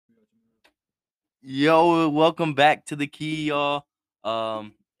Yo, welcome back to the key, y'all.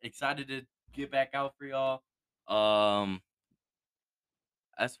 Excited to get back out for y'all. Um,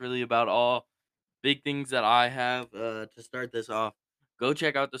 that's really about all big things that I have to start this off. Go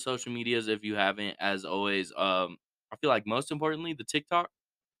check out the social medias if you haven't. As always, I feel like most importantly, the TikTok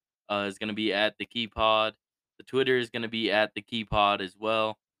is gonna be at the Key Pod. The Twitter is gonna be at the Key Pod as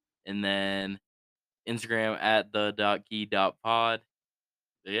well, and then Instagram at the dot key dot pod.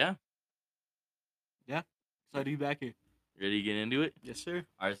 Yeah, Yeah, excited to be back here. ready to get into it. Yes, sir.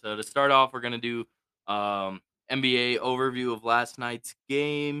 All right, so to start off, we're gonna do NBA overview of last night's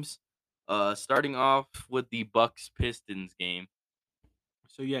games. Starting off with the Bucks Pistons game.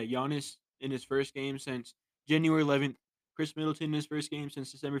 So yeah, Giannis in his first game since January 11th. Chris Middleton in his first game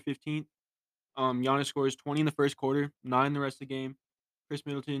since December 15th. Giannis scores 20 in the first quarter, 9 the rest of the game. Chris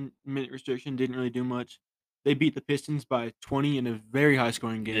Middleton minute restriction didn't really do much. They beat the Pistons by 20 in a very high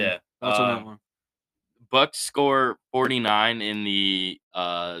scoring game. Yeah. Thoughts on that one? Bucks score 49 in the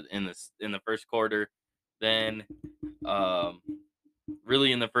first quarter. Then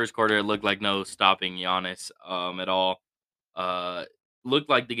really in the first quarter it looked like no stopping Giannis at all. Uh Looked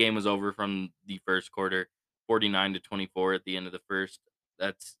like the game was over from the first quarter, 49-24 at the end of the first.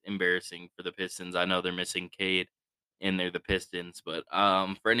 That's embarrassing for the Pistons. I know they're missing Cade and they're the Pistons, but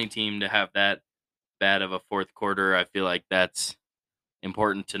for any team to have that bad of a fourth quarter, I feel like that's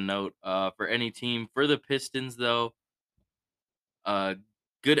important to note. For any team, for the Pistons though, uh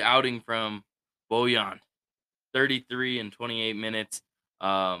good outing from Bojan, 33 and 28 minutes.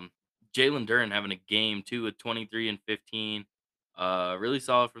 Jalen Duren having a game too with 23 and 15. Really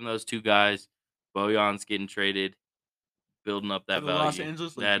solid from those two guys. Bojan's getting traded, building up To that the Los value.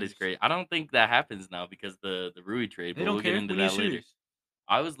 Angeles That is Lakers. great. I don't think that happens now because the Rui trade, They but don't we'll get care. into We need a that later. series.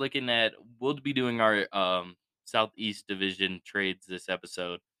 I was looking at we'll be doing our Southeast Division trades this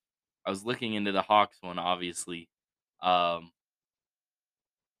episode. I was looking into the Hawks one, obviously. Um,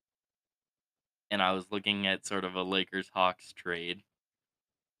 and I was looking at sort of a Lakers Hawks trade.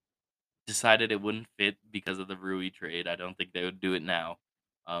 Decided it wouldn't fit because of the Rui trade. I don't think they would do it now.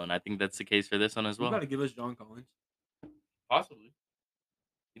 And I think that's the case for this one as You got well. to give us John Collins. Possibly.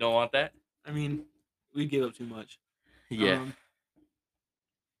 You don't want that? I mean, we gave up too much. Yeah. Um,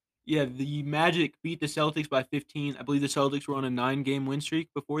 Yeah, the Magic beat the Celtics by 15. I believe the Celtics were on a 9-game win streak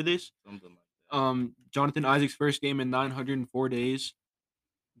before this. Something like that. Jonathan Isaac's first game in 904 days.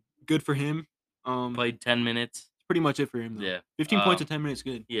 Good for him. Played 10 minutes. It's pretty much it for him though. Yeah. 15 points in 10 minutes,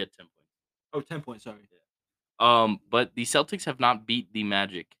 good. He had 10 points. Oh, 10 points, sorry. Yeah. But the Celtics have not beat the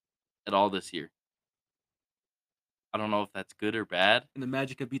Magic at all this year. I don't know if that's good or bad. And the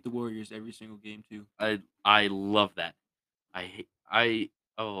Magic have beat the Warriors every single game too. I love that.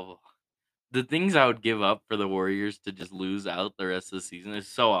 Oh, the things I would give up for the Warriors to just lose out the rest of the season is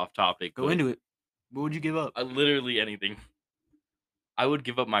so off topic. Go into it. What would you give up? Literally anything. I would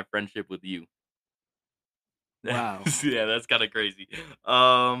give up my friendship with you. Wow. Yeah, that's kind of crazy.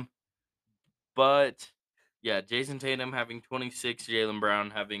 But yeah, Jason Tatum having 26, Jalen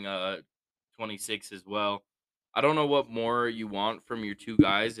Brown having 26 as well. I don't know what more you want from your two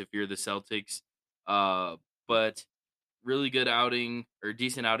guys if you're the Celtics. But really good outing or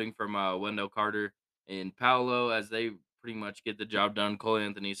decent outing from Wendell Carter and Paolo as they pretty much get the job done. Cole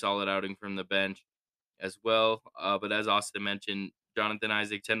Anthony, solid outing from the bench as well. But as Austin mentioned, Jonathan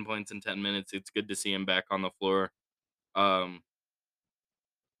Isaac, 10 points in 10 minutes. It's good to see him back on the floor. Um,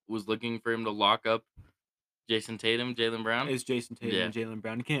 was looking for him to lock up Jason Tatum, Jalen Brown. It's Jason Tatum Yeah. and Jalen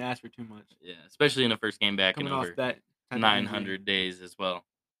Brown. You can't ask for too much. Yeah, especially in the first game back Coming in off over that type of 900 days as well.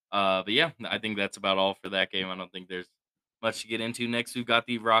 But yeah, I think that's about all for that game. I don't think there's much to get into. Next, we've got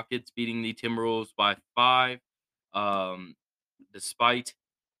the Rockets beating the Timberwolves by 5. Despite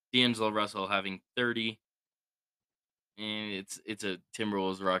D'Angelo Russell having 30, and it's a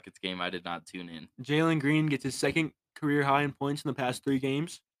Timberwolves Rockets game. I did not tune in. Jalen Green gets his second career high in points in the past 3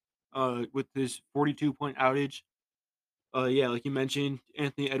 games. With his 42-point outage. Yeah, like you mentioned,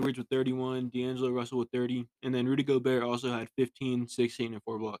 Anthony Edwards with 31, D'Angelo Russell with 30, and then Rudy Gobert also had 15, 16, and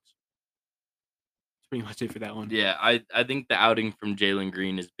 4 blocks. That's pretty much it for that one. Yeah, I think the outing from Jalen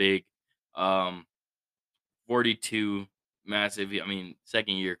Green is big. 42, massive. I mean,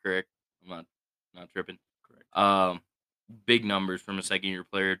 second year, correct? I'm not tripping. Correct. Big numbers from a second year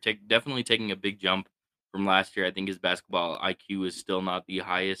player. Definitely taking a big jump from last year. I think his basketball IQ is still not the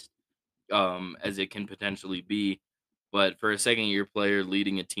highest as it can potentially be. But for a second year player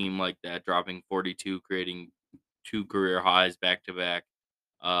leading a team like that, dropping 42, creating 2 career highs back to back,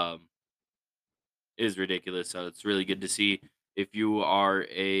 is ridiculous. So it's really good to see. If you are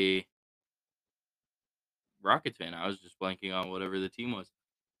a Rockets fan, I was just blanking on whatever the team was.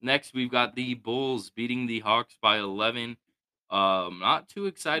 Next, we've got the Bulls beating the Hawks by 11. Not too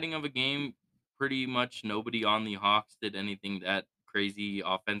exciting of a game. Pretty much nobody on the Hawks did anything that crazy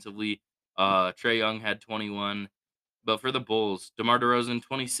offensively. Trey Young had 21, but for the Bulls, DeMar DeRozan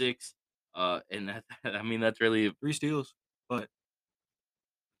 26. And that, I mean that's really 3 steals, but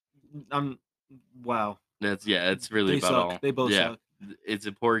I'm wow. that's yeah, it's really They about suck. all. They both Yeah, suck. it's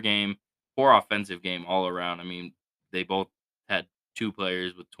a poor game, poor offensive game all around. I mean, they both had two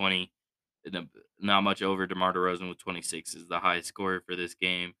players with 20. and, uh, Not much over. DeMar DeRozan with 26 is the highest scorer for this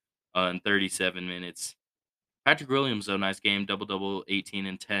game in 37 minutes. Patrick Williams, though, nice game, double double, 18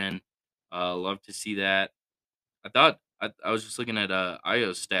 and 10. Love to see that. I was just looking at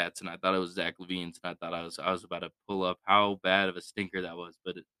Io's stats, and I thought it was Zach Levine's, and I thought I was about to pull up how bad of a stinker that was,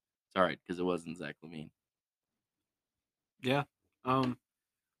 but it's all right because it wasn't Zach Levine. Yeah. Um,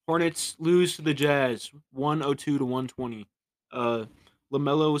 Hornets lose to the Jazz 102 to 120. Uh,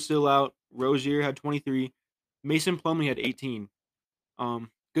 LaMelo was still out. Rozier had 23. Mason Plumlee had 18.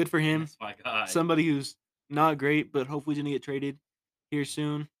 Good for him. That's my guy. Somebody who's not great, but hopefully he's gonna get traded here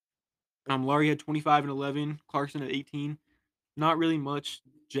soon. Laurie had 25 and 11. Clarkson had 18. Not really much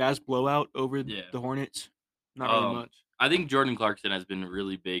Jazz blowout over Yeah. the Hornets. Not really Um, much. I think Jordan Clarkson has been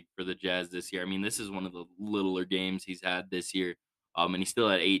really big for the Jazz this year. I mean, this is one of the littler games he's had this year. And he's still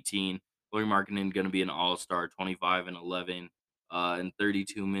at 18. Laurie Markkinen going to be an all-star, 25 and 11 in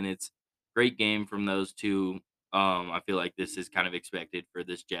 32 minutes. Great game from those two. I feel like this is kind of expected for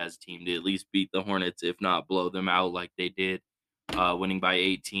this Jazz team to at least beat the Hornets, if not blow them out like they did, winning by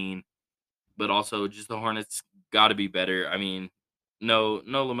 18. But also, just the Hornets got to be better. I mean, no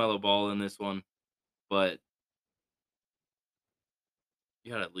LaMelo Ball in this one, but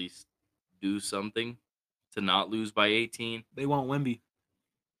you gotta at least do something to not lose by 18. They want Wemby.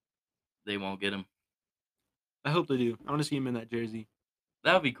 They won't get him. I hope they do. I want to see him in that jersey.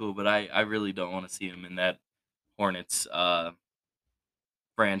 That would be cool, but I really don't want to see him in that Hornets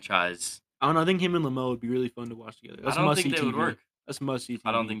franchise. I don't know. I think him and Lamelo would be really fun to watch together. I That's don't must think see they would TV. work. That's must see TV.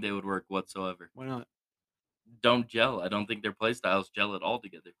 I don't think they would work whatsoever. Why not? Don't gel. I don't think their play styles gel at all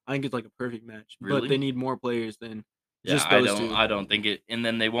together. I think it's like a perfect match. Really? But they need more players than Yeah, just those two. I don't think it. And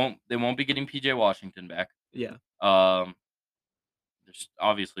then they won't be getting PJ Washington back. Yeah. Um, they're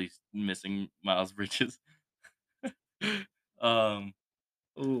obviously missing Miles Bridges. um,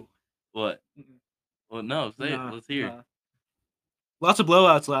 Ooh. what? Mm-mm. Well, no, say it. Nah, Let's hear. nah. Lots of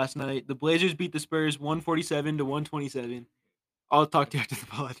blowouts last night. The Blazers beat the Spurs 147 to 127. I'll talk to you after the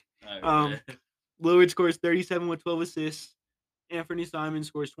pod. All Um, right. Lillard scores 37 with 12 assists. Anthony Simon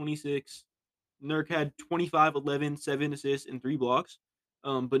scores 26. Nurk had 25, 11, 7 assists, and 3 blocks.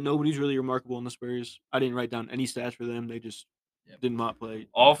 But nobody's really remarkable in the Spurs. I didn't write down any stats for them. They just Yep. did not play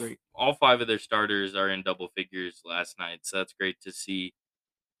all great. all five of their starters are in double figures last night, so that's great to see.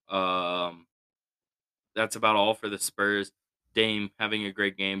 Um, that's about all for the Spurs. Dame having a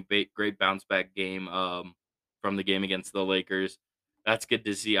great game, great bounce back game from the game against the Lakers. That's good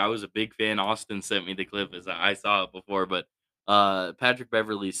to see. I was a big fan. Austin sent me the clip as I saw it before, but Patrick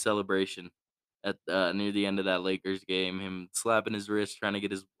Beverly's celebration at near the end of that Lakers game, him slapping his wrist, trying to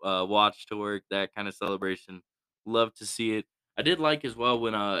get his watch to work, that kind of celebration. Love to see it. I did like as well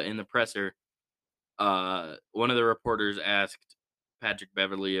when in the presser, one of the reporters asked Patrick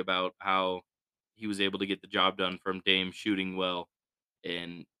Beverly about how he was able to get the job done from Dame shooting well,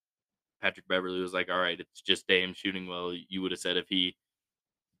 and Patrick Beverly was like, "All right, it's just Dame shooting well." You would have said if he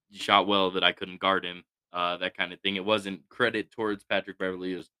shot well that I couldn't guard him, that kind of thing. It wasn't credit towards Patrick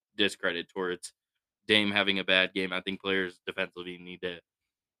Beverly; it was discredit towards Dame having a bad game. I think players defensively need to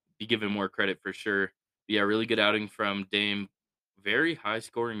be given more credit for sure. But yeah, really good outing from Dame. Very high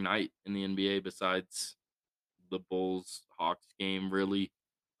scoring night in the NBA besides the Bulls Hawks game really.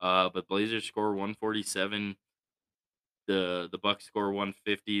 But Blazers score 147. The Bucks score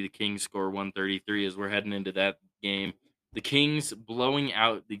 150. The Kings score 133 as we're heading into that game. The Kings blowing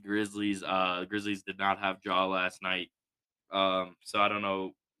out the Grizzlies. Grizzlies did not have Jaw last night. So I don't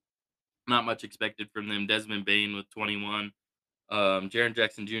know. Not much expected from them. Desmond Bain with 21. Jaren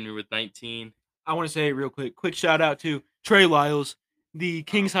Jackson Jr. with 19. I want to say real quick shout out to Trey Lyles, the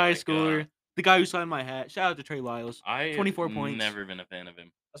Kings Oh my highest scorer, God. the guy who signed my hat. Shout out to Trey Lyles. I 24 points. never been a fan of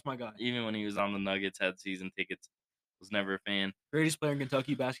him. That's my guy. Even when he was on the Nuggets, had season tickets. Was never a fan. Greatest player in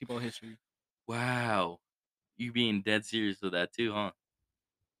Kentucky basketball history. Wow. You being dead serious with that too, huh?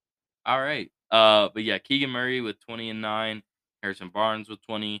 All right. But yeah, Keegan Murray with 20 and 9, Harrison Barnes with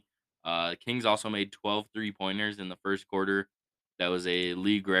 20. Kings also made 12 three-pointers in the first quarter. That was a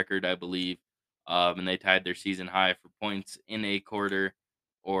league record, I believe. And they tied their season high for points in a quarter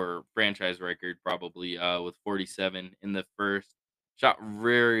or franchise record probably with 47 in the first. Shot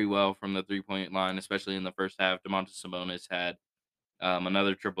very well from the 3-point line, especially in the first half. Domantas Sabonis had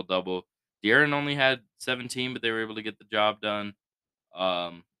another triple double. De'Aaron only had 17, but they were able to get the job done.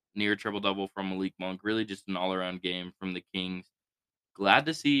 Um, Near triple double from Malik Monk. Really just an all around game from the Kings. Glad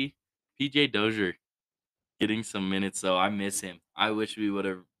to see PJ Dozier getting some minutes, though. I miss him. I wish we would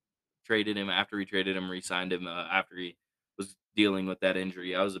have traded him after we traded him, re-signed him after he was dealing with that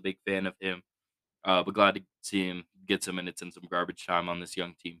injury. I was a big fan of him, but glad to see him get some minutes and some garbage time on this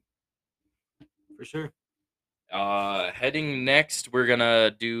young team. For sure. Heading next, we're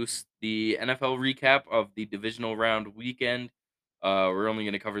gonna do the NFL recap of the divisional round weekend. We're only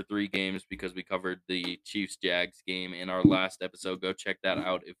gonna cover 3 games because we covered the Chiefs Jags game in our last episode. Go check that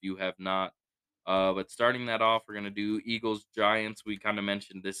out if you have not. But starting that off, we're gonna do Eagles Giants. We kind of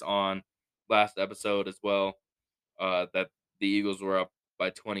mentioned this on last episode as well. That the Eagles were up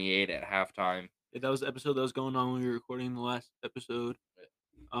by 28 at halftime. Yeah, that was the episode that was going on when we were recording the last episode.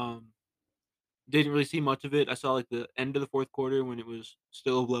 Um, didn't really see much of it. I saw like the end of the fourth quarter when it was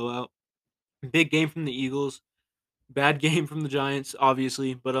still a blowout. Big game from the Eagles. Bad game from the Giants,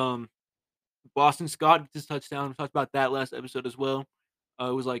 obviously. But Boston Scott gets his touchdown. We talked about that last episode as well.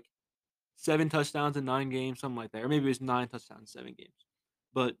 It was like 7 touchdowns in 9 games, something like that, or maybe it was 9 touchdowns in 7 games.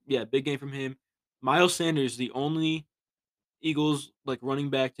 But yeah, big game from him. Miles Sanders, the only Eagles like running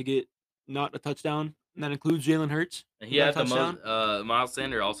back to get not a touchdown, and that includes Jalen Hurts. And He he got a had the most. touchdown. Miles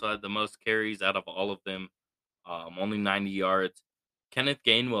Sanders also had the most carries out of all of them. Only 90 yards. Kenneth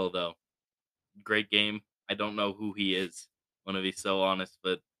Gainwell though, great game. I don't know who he is. Want to be so honest,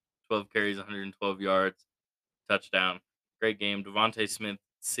 but 12 carries, 112 yards, touchdown. Great game. Devontae Smith,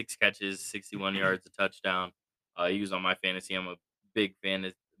 6 catches, 61 yards, a touchdown. He was on my fantasy. I'm a big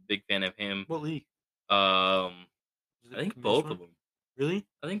fan. Big fan of him. What league? Um, Is I it think this both one? of them. Really?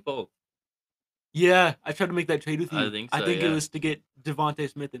 I think both. Yeah, I tried to make that trade with I you. think I so. think it Yeah. was to get Devontae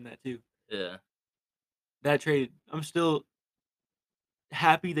Smith in that too. Yeah. That trade. I'm still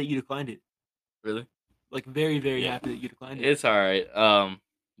happy that you declined it. Really? Like very, very Yeah. happy that you declined it. It's all right.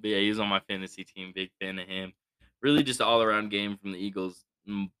 But yeah, he's on my fantasy team. Big fan of him. Really, just all around game from the Eagles.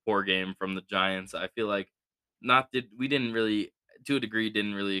 Poor game from the Giants. I feel like we didn't really, to a degree,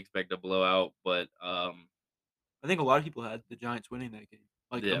 didn't really expect a blowout, but I think a lot of people had the Giants winning that game.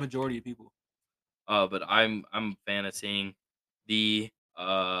 Like a yeah. majority of people. But I'm a fan of seeing the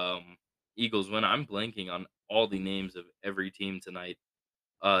Eagles win. I'm blanking on all the names of every team tonight.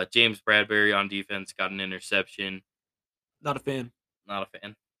 James Bradbury on defense got an interception. Not a fan. Not a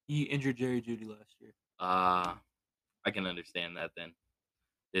fan. He injured Jerry Judy last year. I can understand that then.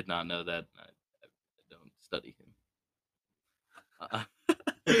 Did not know that. I don't study him.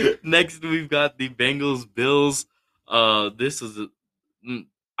 Next, we've got the Bengals Bills. This was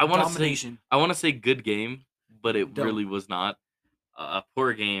I want to say Domination. good game, but it Don't. really was not. A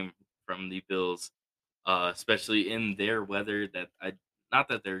poor game from the Bills, especially in their weather. That I not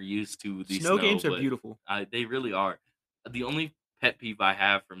that they're used to the Snow snow, games are but beautiful. they really are. The only pet peeve I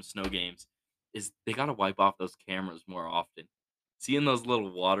have from snow games is they gotta wipe off those cameras more often. Seeing those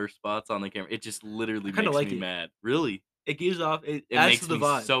little water spots on the camera, it just I literally kind of makes like me it. mad. Really, It gives off. It it adds to makes the me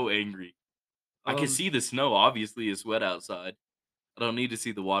vibe. so angry. I can Um, see the snow. Obviously, it's wet outside. I don't need to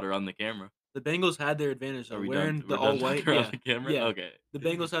see the water on the camera. the Bengals had their advantage Are though, we done? wearing the We're done all talking white. around Yeah, the camera. yeah. Okay. The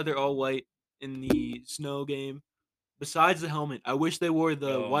Bengals had their all white in the snow game. Besides the helmet, I wish they wore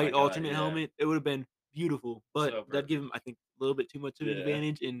the Oh my white god. alternate Yeah. helmet. It would have been beautiful, but So that'd give perfect. them, I think, a little bit too much of an Yeah.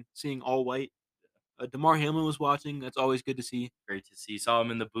 advantage in seeing all white. Demar Hamlin was watching. That's always good to see. Great to see. Saw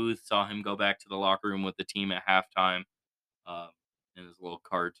him in the booth. Saw him go back to the locker room with the team at halftime. Um, in his little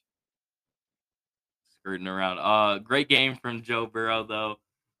cart, skirting around. Great game from Joe Burrow though.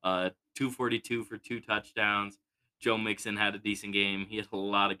 242 for 2 touchdowns. Joe Mixon had a decent game. He had a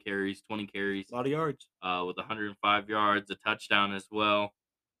lot of carries, 20 carries, A lot of yards. with 105 yards, a touchdown as well.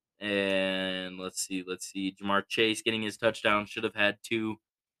 And let's see. Jamar Chase getting his touchdown. Should have had 2.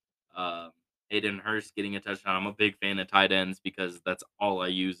 Um, Hayden Hurst getting a touchdown. I'm a big fan of tight ends because that's all I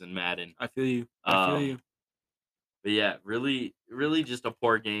use in Madden. I feel you. I feel Um, you. but yeah, really, really just a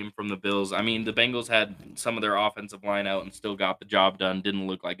poor game from the Bills. I mean, the Bengals had some of their offensive line out and still got the job done. Didn't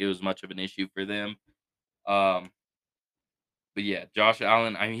look like it was much of an issue for them. Um, but yeah, Josh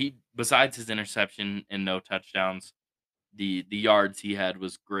Allen. I mean, he besides his interception and no touchdowns, the yards he had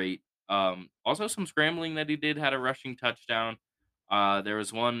was great. Also some scrambling that he did, had a rushing touchdown. There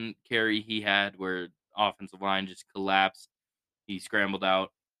was one carry he had where offensive line just collapsed. He scrambled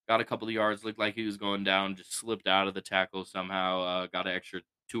out, got a couple of yards, looked like he was going down, just slipped out of the tackle somehow. Got an extra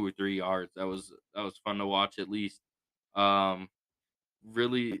 2 or 3 yards. That was fun to watch at least. Um,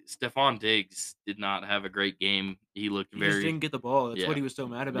 really, Stephon Diggs did not have a great game. He looked He just very didn't get the ball. That's what yeah. he was so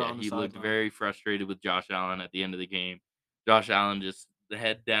mad about Yeah, on the he looked sideline. very frustrated with Josh Allen at the end of the game. Josh Allen just the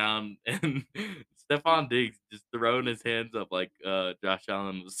head down and Stephon Diggs just throwing his hands up like Josh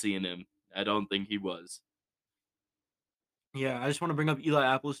Allen was seeing him. I don't think he was. Yeah, I just want to bring up Eli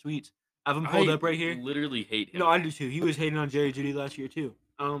Apple's tweets. I have him pulled I up right here. literally hate No, him. I do too. He was hating on Jerry Judy last year too.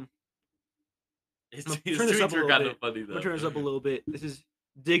 I'm gonna His turn this up tweets a were little kind of bit. funny I'm gonna though. turn this up a little bit. This is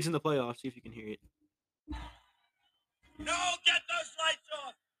Diggs in the playoffs. See if you can hear it. No, get those lights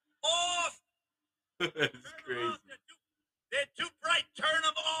off! Off! It's Turn 'em crazy. off. They're too bright. Turn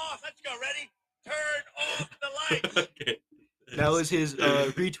them off. Let's go. Ready? Turn off the lights. Okay. That was his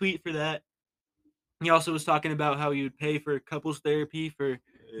retweet for that. He also was talking about how he would pay for couples therapy for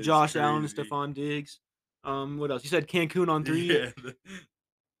It's Josh Allen and crazy. Stephon Diggs. What else? He said Cancun on 3. Yeah,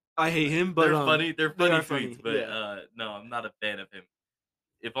 I hate him, but they're funny. They're they funny are tweets, funny. but Yeah. no, I'm not a fan of him.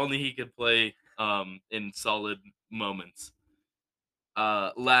 If only he could play in solid moments.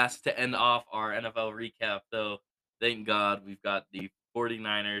 Last to end off our NFL recap, though, thank God we've got the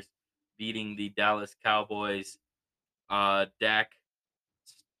 49ers beating the Dallas Cowboys. Dak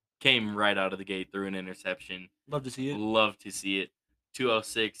came right out of the gate through an interception. Love to see it. Love to see it.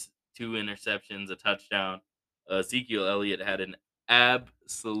 206, 2 interceptions, a touchdown. Ezekiel Elliott had an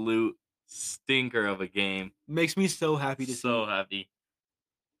absolute stinker of a game. Makes me so happy to see. So happy.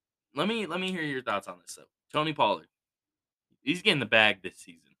 Let me hear your thoughts on this though. Tony Pollard. He's getting the bag this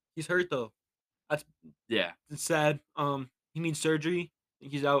season. He's hurt though. Yeah. It's sad. He needs surgery. I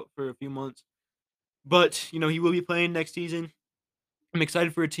think he's out for a few months. But, he will be playing next season. I'm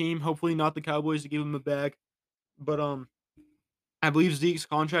excited for a team, hopefully not the Cowboys, to give him a bag. But I believe Zeke's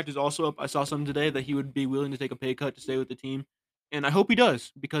contract is also up. I saw something today that he would be willing to take a pay cut to stay with the team. And I hope he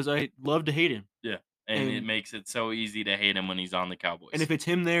does, because I love to hate him. Yeah. And it And- makes it so easy to hate him when he's on the Cowboys. And if it's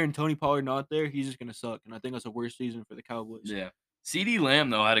him there and Tony Pollard not there, he's just gonna suck. And I think that's a worse season for the Cowboys. Yeah. CeeDee Lamb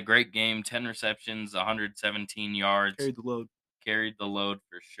though had a great game, 10 receptions, 117 yards. Carried the load.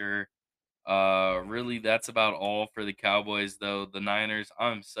 For sure. Really, that's about all for the Cowboys, though. The Niners,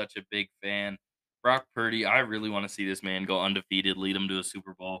 I'm such a big fan. Brock Purdy, I really want to see this man go undefeated, lead them to a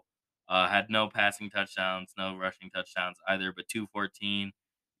Super Bowl. Had no passing touchdowns, no rushing touchdowns either, but 214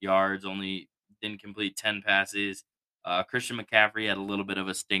 yards, only didn't complete 10 passes. Christian McCaffrey had a little bit of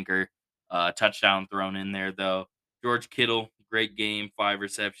a stinker, touchdown thrown in there, though. George Kittle, great game, 5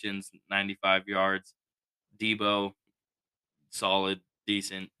 receptions, 95 yards. Debo, solid,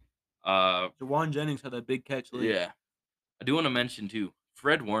 decent. Jawan Jennings had that big catch late. Yeah. I do want to mention too,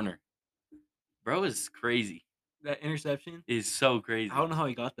 Fred Warner. Bro is crazy. That interception. Is so crazy. I don't know how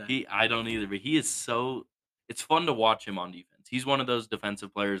he got that. I don't either, but he is so it's fun to watch him on defense. He's one of those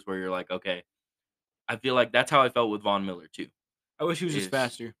defensive players where you're like, okay. I feel like that's how I felt with Von Miller too. I wish he was just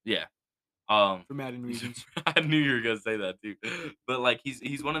faster. Yeah. For Madden reasons. I knew you were gonna say that too. But like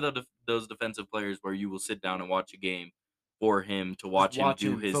he's one of those defensive players where you will sit down and watch a game for him to watch him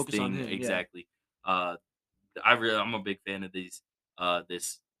do his focus on thing. him, yeah. Exactly. I'm a big fan of these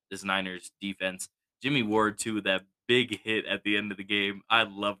this Niners defense. Jimmy Ward too, that big hit at the end of the game. I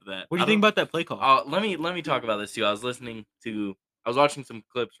love that. What do you think about that play call? Let me talk about this too. I was watching some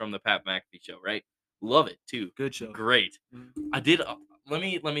clips from the Pat McAfee show, right? Love it too. Good show. Great. Mhm. I did let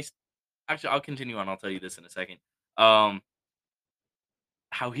me actually I'll continue on. I'll tell you this in a second. How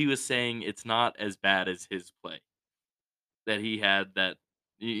he was saying it's not as bad as his play that he had that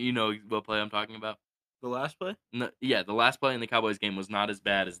you know what play I'm talking about? The last play? No, yeah, the last play in the Cowboys game was not as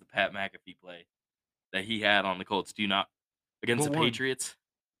bad as the Pat McAfee play that he had on the Colts. Do you not against What the one? Patriots?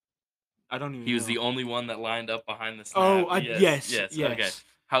 I don't even He was know. the only one that lined up behind the snap. Oh, yes. Okay.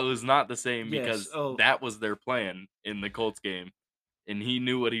 How it was not the same Yes, because oh. that was their plan in the Colts game, and he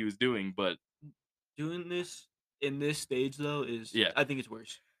knew what he was doing. But Doing this in this stage though is I think it's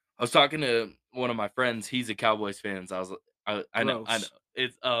worse. I was talking to one of my friends. He's a Cowboys fan. So I know. Gross.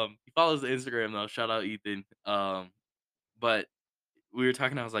 It's he follows the Instagram though. Shout out Ethan. But we were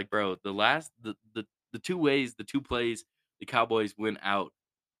talking. I was like, bro, the two plays the Cowboys went out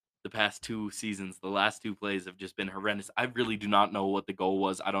the past 2 seasons, the last 2 plays have just been horrendous. I really do not know what the goal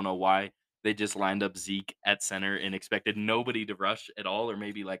was. I don't know why they just lined up Zeke at center and expected nobody to rush at all, or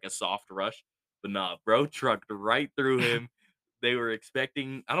maybe like a soft rush. But nah, bro trucked right through him. They were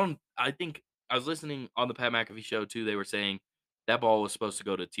expecting. I think I was listening on the Pat McAfee show too. They were saying that ball was supposed to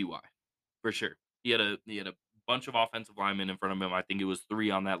go to Ty for sure. He had a bunch of offensive linemen in front of him. I think it was 3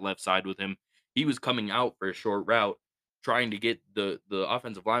 on that left side with him. He was coming out for a short route, trying to get the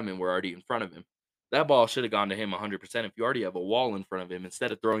offensive linemen were already in front of him. That ball should have gone to him 100%. If you already have a wall in front of him,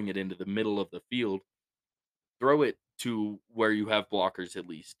 instead of throwing it into the middle of the field, throw it to where you have blockers at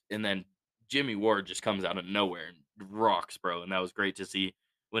least. And then Jimmy Ward just comes out of nowhere and rocks, bro. And that was great to see.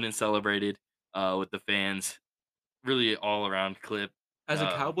 Went and celebrated with the fans. Really all around clip. As a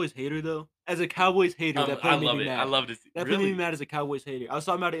Cowboys hater, though, that play I made love me it. mad. I love to see. That play made me Really? mad as a Cowboys hater. I was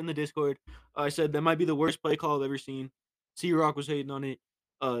talking about it in the Discord. I said that might be the worst play call I've ever seen. C-Rock was hating on it.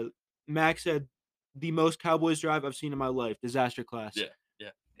 Max said the most Cowboys drive I've seen in my life. Disaster class. Yeah, yeah.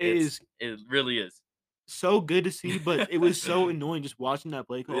 It is It really is. so good to see, but it was so annoying just watching that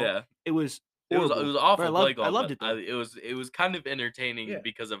play call. Yeah. It was It was horrible. awful But play call. I loved but it though. it was kind of entertaining Yeah.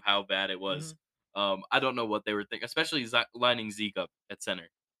 because of how bad it was. Mhm. I don't know what they were thinking, especially lining Zeke up at center.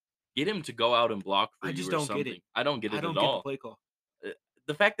 Get him to go out and block for I you just or don't get something. it. I don't get it I don't at get all. the play call.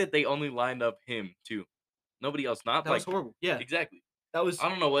 The fact that they only lined up him too, nobody else. Not That like was horrible. Yeah, exactly. that was. I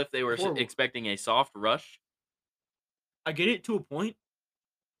don't know if they were horrible. expecting a soft rush. I get it to a point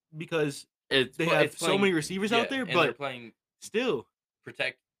because It's they pl- have it's so playing- many receivers out there, and they're but playing still,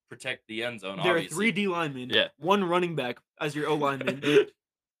 protect the end zone. there are Obviously. 3 D linemen, Yeah. 1 running back as your O lineman.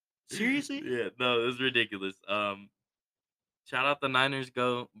 Seriously? Yeah, no, it was ridiculous. Shout out the Niners,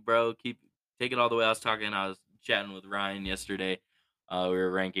 go, bro. Keep take it all the way. I was chatting with Ryan yesterday. We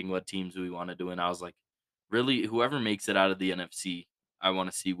were ranking what teams we want to do, and I was like, really, whoever makes it out of the NFC, I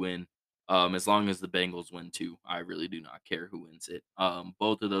want to see win. As long as the Bengals win too, I really do not care who wins it.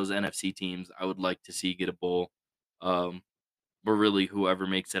 Both of those NFC teams, I would like to see get a bowl. But really, whoever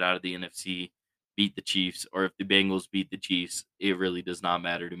makes it out of the NFC beat the Chiefs, or if the Bengals beat the Chiefs, it really does not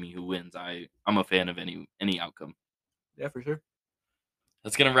matter to me who wins. I'm a fan of any outcome. Yeah, for sure.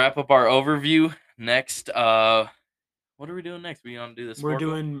 That's gonna wrap up our overview. Next, what are we doing next? We gonna do this? We're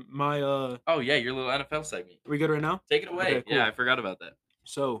doing my Oh yeah, your little NFL segment. we good right now? Take it away. Okay, cool. Yeah, I forgot about that.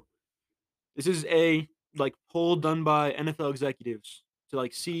 So, this is a poll done by NFL executives to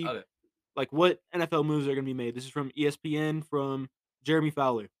see Okay. what NFL moves are going to be made. This is from ESPN from Jeremy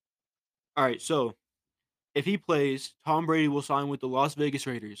Fowler. All right, so if he plays, Tom Brady will sign with the Las Vegas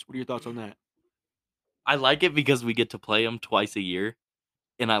Raiders. What are your thoughts on that? I like it because we get to play them twice a year,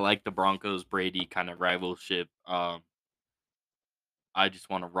 and I like the Broncos Brady kind of rivalship. I just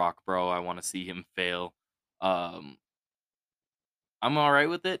want to rock, bro. I want to see him fail. I'm all right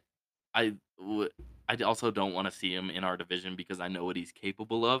with it. I also don't want to see him in our division because I know what he's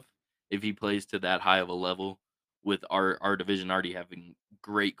capable of if he plays to that high of a level. With our division already having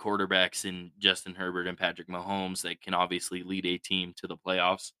great quarterbacks in Justin Herbert and Patrick Mahomes that can obviously lead a team to the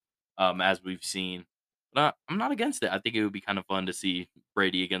playoffs, as we've seen. But I'm not against it. I think it would be kind of fun to see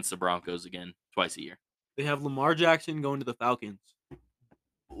Brady against the Broncos again twice a year. They have Lamar Jackson going to the Falcons.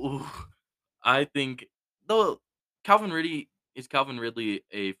 Ooh, I think though Calvin Ridley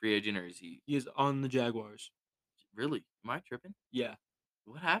a free agent or is he He is on the Jaguars. really? Am I tripping? Yeah.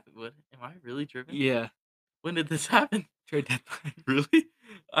 What happened? What am I really tripping? Yeah. When did this happen? Trade deadline. Really?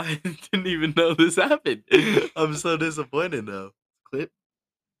 I didn't even know this happened. I'm so disappointed though. Clip.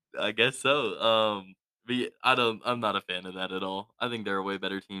 I guess so. But yeah, I'm not a fan of that at all. I think there are way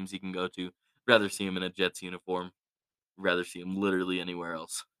better teams he can go to. Rather see him in a Jets uniform. Rather see him literally anywhere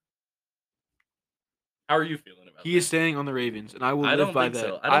else. How are you feeling about He that? is staying on the Ravens, and I will I live don't by think that.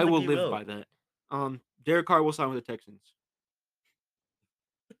 so. I don't think will he live will. by that. Derek Carr will sign with the Texans.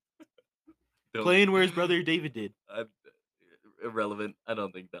 Don't- Playing where his brother David did. Irrelevant. I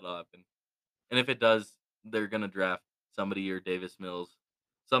don't think that'll happen. And if it does, they're gonna draft somebody or Davis Mills.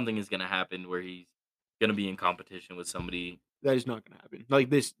 Something is gonna happen where he's gonna be in competition with somebody. That is not going to happen.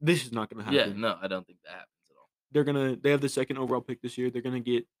 This is not going to Yeah, happen. no, I don't think that happens at all. They have the second overall pick this year. They're gonna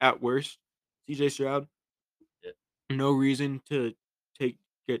get at worst CJ Stroud. Yeah. No reason to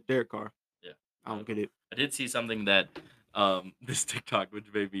get Derek Carr. Yeah. I don't get it. I did see something that this TikTok which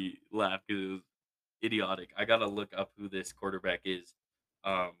made me laugh because it was idiotic. I gotta look up who this quarterback is.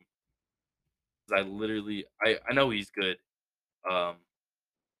 'Cause I know he's good.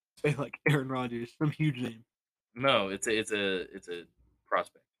 Say like Aaron Rodgers, some huge name. No, it's a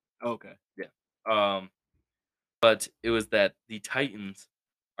prospect. Okay. But it was that the Titans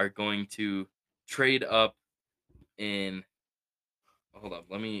are going to trade up in. Hold up,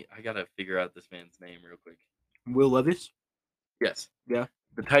 I gotta figure out this man's name real quick. Will Levis. Yes. Yeah.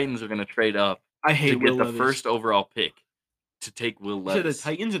 The Titans are going to trade up I to hate get Will the Levis. first overall pick to take Will You said the Levis.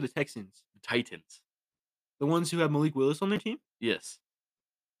 Titans or the Texans? The Titans. The ones who have Malik Willis on their team? Yes.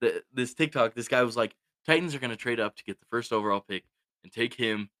 This TikTok, this guy was like, Titans are going to trade up to get the first overall pick and take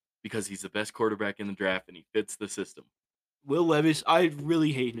him because he's the best quarterback in the draft and he fits the system. Will Levis, I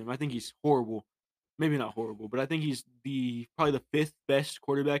really hate him. I think he's horrible. Maybe not horrible, but I think he's probably the 5th best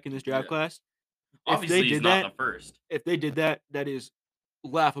quarterback in this draft Yeah. class. Obviously, he's not the first. If they did that, that is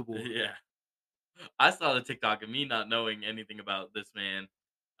laughable. Yeah. I saw the TikTok of me not knowing anything about this man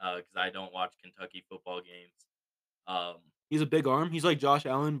because I don't watch Kentucky football games. Um, He's a big arm. He's like Josh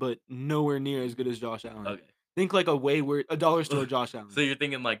Allen, but nowhere near as good as Josh Allen. okay. Think like a dollar store Josh Allen. So you're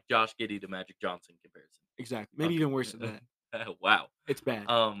thinking like Josh Giddey to Magic Johnson comparison. Exactly. Maybe Okay. even worse than that. Wow. It's bad.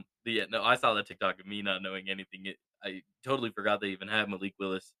 But yeah, no, I saw the TikTok of me not knowing anything. I totally forgot they even had Malik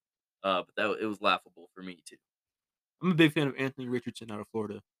Willis. But it was laughable for me too. I'm a big fan of Anthony Richardson out of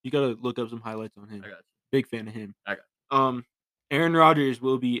Florida. You gotta look up some highlights on him. I got you. Big fan of him. I got Aaron Rodgers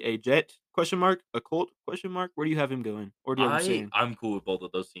will be a Jet? Question mark? A Colt? Question mark? Where do you have him going? Or do you have him staying? I'm cool with both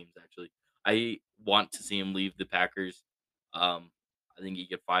of those teams actually. I want to see him leave the Packers. I think he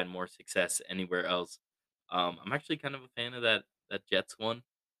could find more success anywhere else. I'm actually kind of a fan of that Jets one,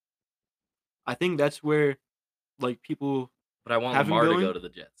 I think that's where like people but I want have him Lamar to going. go to the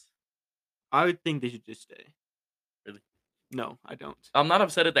Jets. I would think they should just stay. Really? No, I don't. I'm not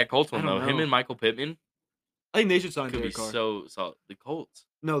upset at that Colts I one don't though. Him know. and Michael Pittman I think they should sign could be Derek Carr. so solid. The Colts.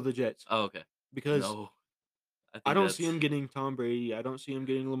 No, the Jets. Oh, okay. Because No, I don't see him getting Tom Brady. I don't see him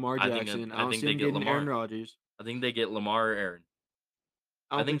getting Lamar I think Jackson. I I don't think see they him get getting Aaron Lamar. Rodgers. I think they get Lamar or Aaron.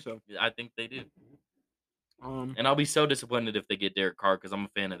 I don't think so. I think they do. Um, And I'll be so disappointed if they get Derek Carr because I'm a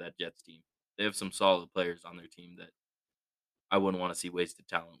fan of that Jets team. They have some solid players on their team that I wouldn't want to see wasted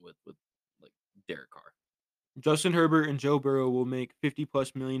talent with like Derek Carr. Justin Herbert and Joe Burrow will make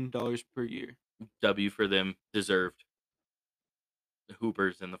 $50+ million per year. W for them, deserved. The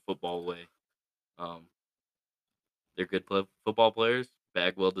Hoopers in the football way. They're good football players.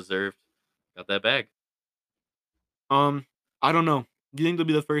 Bag well deserved. Got that bag. I don't know. Do you think they'll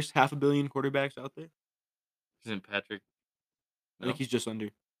be the first $500 million quarterbacks out there? Isn't Patrick? I think he's just under.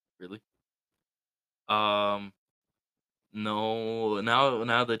 Really? No.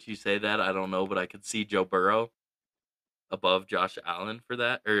 Now that you say that, I don't know, but I could see Joe Burrow above Josh Allen for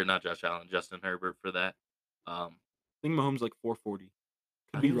that, or not Josh Allen, Justin Herbert for that. I think Mahomes like 440.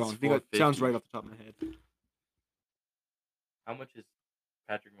 I Could be think it's wrong. I think that sounds 450. right off the top of my head. How much is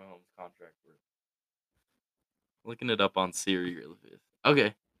Patrick Mahomes' contract worth? Looking it up on Siri really fast.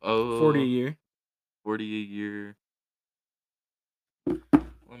 Okay. Oh, 40 a year. 40 a year.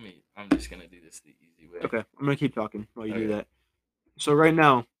 I'm just gonna do this the easy way. Okay, I'm gonna keep talking while you do Okay. that. So right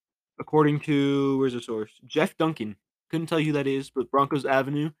now, according to where's the source? Jeff Duncan. Couldn't tell you who that is, but Broncos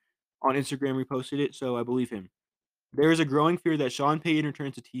Avenue on Instagram reposted it, so I believe him. There is a growing fear that Sean Payton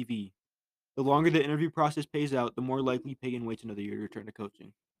returns to TV. The longer the interview process pays out, the more likely Payton waits another year to return to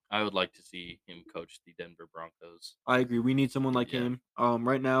coaching. I would like to see him coach the Denver Broncos. I agree. We need someone like Yeah. him.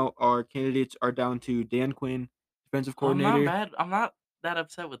 Right now, our candidates are down to Dan Quinn, defensive I'm not coordinator. mad. I'm not that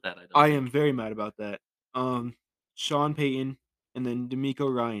upset with that. I am very mad about that. Sean Payton, and then D'Amico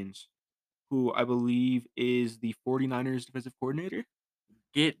Ryans, who I believe is the 49ers defensive coordinator.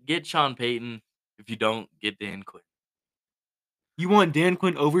 Get Sean Payton. If you don't, get Dan Quinn. You want Dan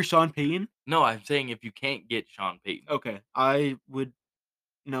Quinn over Sean Payton? No, I'm saying if you can't get Sean Payton. Okay, I would.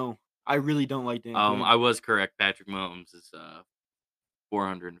 No, I really don't like Dan Quinn. I was correct. Patrick Mahomes is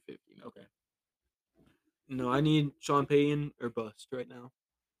 450 million. Okay. No, I need Sean Payton or bust right now.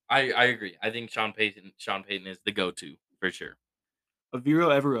 I agree. I think Sean Payton is the go-to for sure. Aviro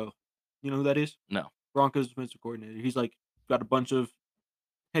Evero, you know who that is? No. Broncos defensive coordinator. He's like got a bunch of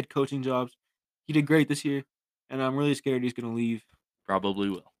head coaching jobs. He did great this year, and I'm really scared he's gonna leave. Probably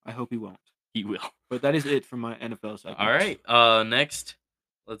will. I hope he won't. He will. But that is it for my NFL segment. All right. Next,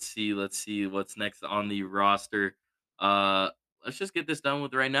 let's see what's next on the roster. Let's just get this done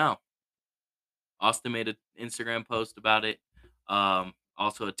with right now. Austin made an Instagram post about it.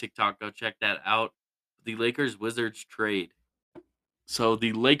 Also a TikTok. Go check that out. The Lakers Wizards trade. So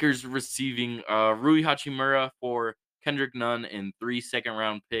the Lakers receiving Rui Hachimura for Kendrick Nunn and 3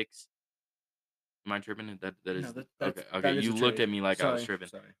 second-round picks. Am I tripping? That is No, okay. that Okay, is a you looked trade. at me like I was Sorry, tripping.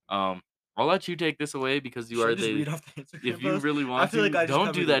 sorry. I'll let you take this away because you Should I are just the. read off the Instagram If you post? really I want feel to, like I just don't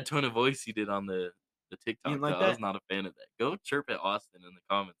do covered that it. tone of voice you did on the TikTok. like I was that? not a fan of that. Go chirp at Austin in the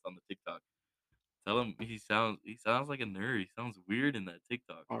comments on the TikTok. Tell him he sounds like a nerd. He sounds weird in that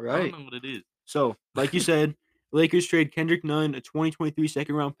TikTok. All I right. don't know what it is. So, like you said, Lakers trade Kendrick Nunn, a 2023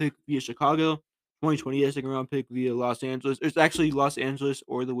 second-round pick via Chicago, 2020 second-round pick via Los Angeles. It's actually Los Angeles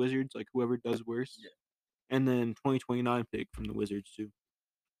or the Wizards, like whoever does worse. Yeah. And then 2029 pick from the Wizards too.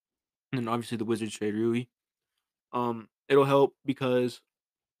 And then obviously the Wizards trade Rui. It'll help because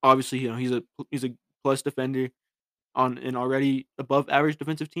obviously he's a plus defender on an already above average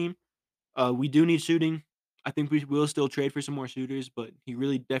defensive team. We do need shooting. I think we will still trade for some more shooters, but he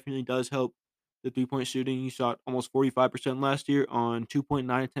really definitely does help the 3-point shooting. He shot almost 45% last year on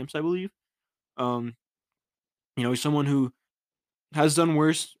 2.9 attempts, I believe. He's someone who has done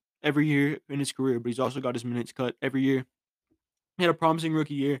worse every year in his career, but he's also got his minutes cut every year. He had a promising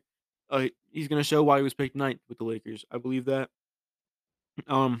rookie year. He's gonna show why he was picked ninth with the Lakers. I believe that.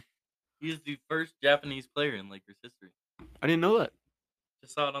 Um, He's the first Japanese player in Lakers history. I didn't know that.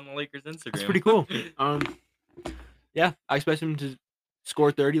 Just saw it on the Lakers Instagram. That's pretty cool. Yeah, I expect him to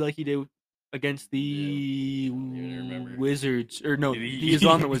score 30 like he did against the don't even remember. Wizards. Or no, Did he- he is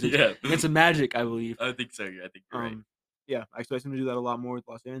on the Wizards. Yeah. Against the Magic, I believe. I think so. I think you're right. Yeah, I expect him to do that a lot more with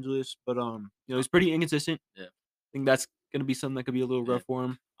Los Angeles. But he's pretty inconsistent. Yeah. I think that's gonna be something that could be a little rough for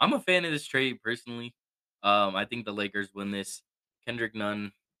him. I'm a fan of this trade personally. I think the Lakers win this. Kendrick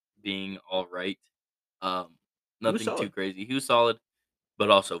Nunn being all right. Nothing too solid. crazy. He was solid, but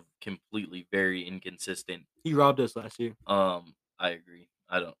also completely very inconsistent. He robbed us last year. I agree.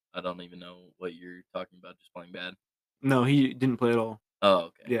 I don't even know what you're talking about. Just playing bad. No, he didn't play at all. Oh,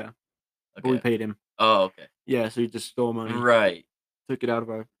 okay. Yeah, but we Okay. paid him. Oh, okay. Yeah, so he just stole money, Right. took it out of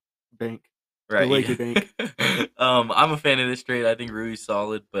our bank. Right. Laker bank. I'm a fan of this trade. I think Rui's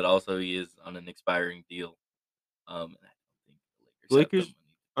solid, but also he is on an expiring deal. And I don't think The Lakers have the money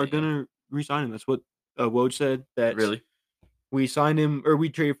are to pay him. gonna re-sign him. That's what Woj said. That Really? we signed him or we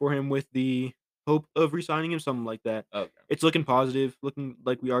traded for him with the hope of re-signing him, something like that. Okay. It's looking positive, looking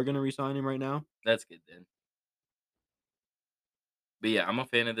like we are gonna re-sign him right now. That's good then. But yeah, I'm a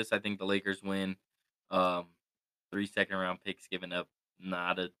fan of this. I think the Lakers win. 3 second-round picks given up,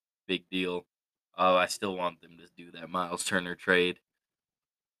 not a big deal. I still want them to do that Miles Turner trade.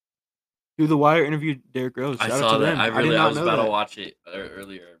 Through the Wire interviewed Derrick Rose. I Shout out saw to that. them. I did not was know about that. to watch it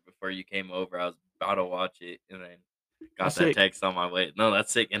earlier before you came over. I was about to watch it and then got That's that sick. text on my way. No,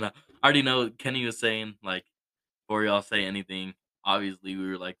 that's sick. And I already know Kenny was saying, like, before y'all say anything, obviously we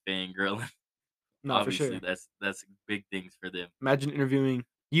were like fangirling. No, Obviously, for sure. that's big things for them. Imagine interviewing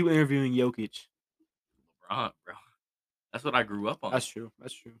Jokic. LeBron, bro. That's what I grew up on. That's true.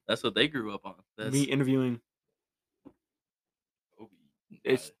 That's true. That's what they grew up on. That's Me interviewing. Kobe.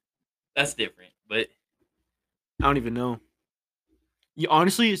 It's That's different, but I don't even know.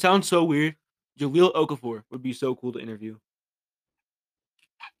 Honestly, it sounds so weird. Jahlil Okafor would be so cool to interview.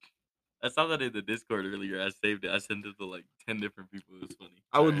 I saw that in the Discord earlier. I saved it. I sent it to like 10 different people. It was funny.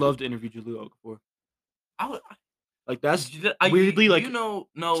 I would Sorry. love to interview Jahlil Okafor. I would. Like that's You- weirdly like no,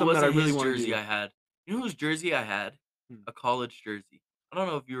 it something that I wasn't really his wanna jersey do. I had. You know whose jersey I had? Hmm. A college jersey. I don't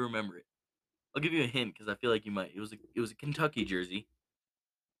know if you remember it. I'll give you a hint because I feel like you might. It was a Kentucky jersey.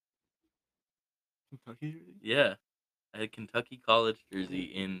 Kentucky jersey? Yeah, I had a Kentucky college jersey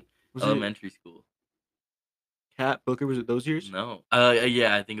in Was it elementary school. Cat Booker? Was it those years? No.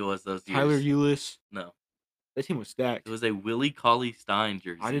 Yeah, I think it was those years. Tyler Ulis. No, That team was stacked. it was a Willie Cauley Stein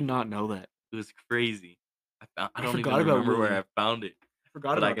jersey. I did not know that. It was crazy. I don't even forgot about remember where Willie. I found it. I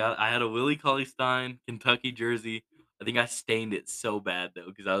forgot But about I had a Willie Cauley Stein Kentucky jersey. I think I stained it so bad though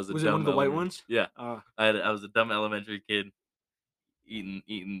because I was a Was it dumb one of the white elementary- ones? Yeah, Uh, I was a dumb elementary kid,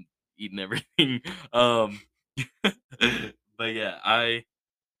 eating everything. But yeah, I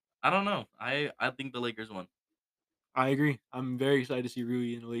don't know. I think the Lakers won. I agree. I'm very excited to see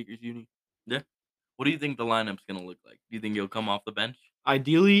Rui in the Lakers uni. Yeah. What do you think the lineup's gonna look like? Do you think he'll come off the bench?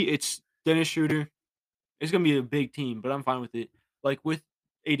 Ideally, it's Dennis Schroeder. It's gonna be a big team, but I'm fine with it. Like with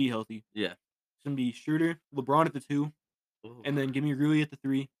AD healthy, Yeah. it's gonna be Schroeder, LeBron at the 2, Ooh. and then give me Rui at the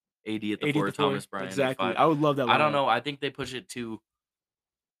 3. AD at the AD 4, at the 4. Thomas Bryant Exactly. at the 5. I would love that. I don't lineup. know. I think they push it to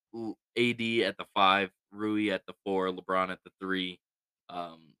AD at the 5, Rui at the 4, LeBron at the 3.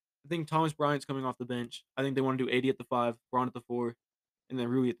 I think Thomas Bryant's coming off the bench. I think they want to do AD at the 5, LeBron at the 4, and then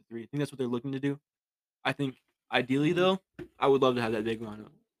Rui at the 3. I think that's what they're looking to do. I think ideally though, I would love to have that big lineup.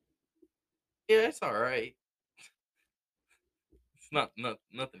 Yeah, it's all right. It's not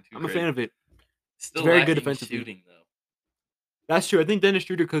nothing too. I'm a fan of it. Still very good lacking defensively. shooting though. That's true. I think Dennis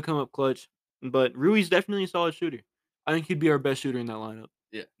Schroeder could come up clutch, but Rui's definitely a solid shooter. I think he'd be our best shooter in that lineup.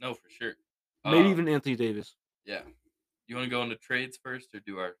 Yeah, no, for sure. Maybe even Anthony Davis. Yeah. You want to go into trades first or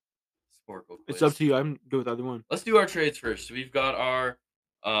do our Sporkle quiz? It's up to you. I'm good with either one. Let's do our trades first. We've got our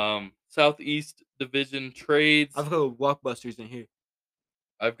Southeast Division trades. I've got blockbusters in here.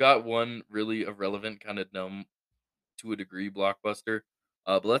 I've got one really irrelevant, kind of dumb to a degree blockbuster.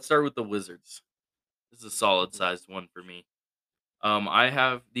 But let's start with the Wizards. This is a solid sized one for me. I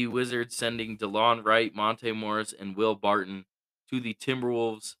have the Wizards sending DeLon Wright, Monte Morris, and Will Barton to the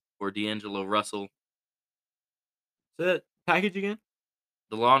Timberwolves for D'Angelo Russell. So that package again?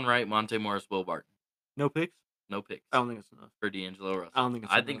 DeLon Wright, Monte Morris, Will Barton. No picks? No picks I don't think it's enough. for D'Angelo Russell. I don't think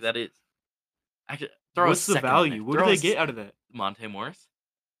it's I think enough. that is. Actually, throw What's a the second in value? there. What Throw do a they get out of that? Monte Morris?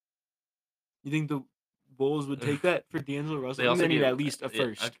 You think the Bulls would take that for D'Angelo Russell? They They also need get- at least a yeah,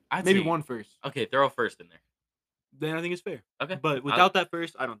 first. I'd Maybe say- one first. Okay, throw a first in there. then I think it's fair. Okay. But without that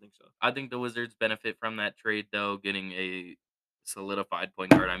first, I don't think so. I think the Wizards benefit from that trade, though, getting a solidified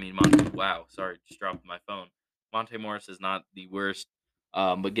point guard. I mean, wow, sorry, just dropped my phone. Monte Morris is not the worst,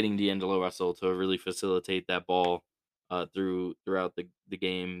 but getting D'Angelo Russell to really facilitate that ball throughout the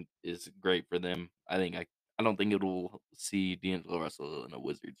game is great for them. I don't think it'll see D'Angelo Russell in a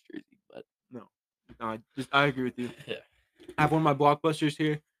Wizards jersey, but No, I agree with you. yeah. I have one of my blockbusters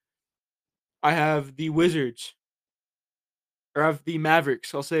here. I have the Wizards, or I have the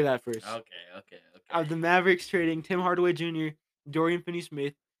Mavericks. I'll say that first. Okay. I have the Mavericks trading Tim Hardaway Jr., Dorian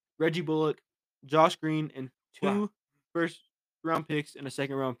Finney-Smith, Reggie Bullock, Josh Green, and two Wow. first-round picks and a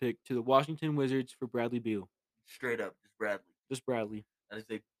second-round pick to the Washington Wizards for Bradley Beal. Straight up, just Bradley. Just Bradley. That is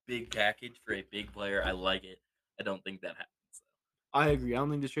a big package for a big player. I like it. I don't think that happens. I agree. I don't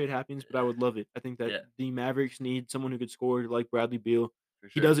think this trade happens, but I would love it. I think that the Mavericks need someone who could score like Bradley Beal. For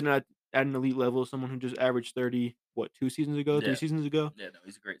sure. He doesn't at an elite level. Someone who just averaged 30, 2 seasons ago, 3 seasons ago. Yeah, no,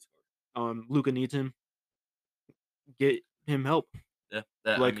 he's a great scorer. Luka needs him. Get him help. Yeah,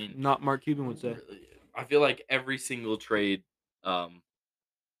 not Mark Cuban would say. I feel like every single trade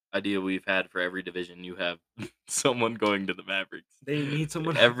idea we've had for every division, you have someone going to the Mavericks. They need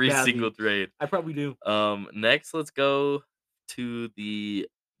someone every badly. single trade. I probably do. Next, let's go to the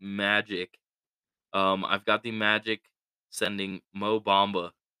Magic. I've got the Magic sending Mo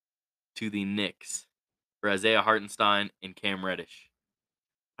Bamba to the Knicks for Isaiah Hartenstein and Cam Reddish.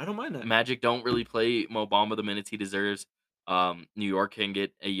 I don't mind that. Magic don't really play Mo Bamba the minutes he deserves. New York can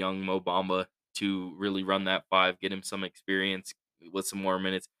get a young Mo Bamba to really run that 5, get him some experience with some more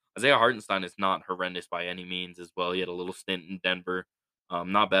minutes. Isaiah Hartenstein is not horrendous by any means as well. He had a little stint in Denver.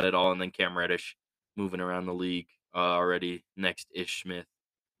 Not bad at all. And then Cam Reddish moving around the league already next Ish Smith.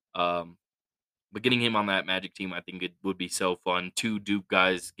 But getting him on that Magic team, I think it would be so fun. 2 Duke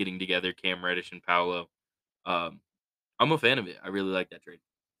guys getting together, Cam Reddish and Paolo. I'm a fan of it. I really like that trade.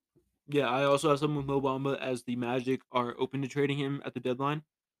 Yeah, I also have someone with Mo Bamba as the Magic are open to trading him at the deadline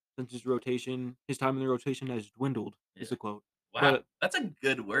since his time in the rotation has dwindled, is the quote. Wow, But that's a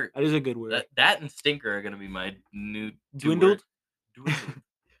good word. That is a good word. That and stinker are going to be my new dwindled?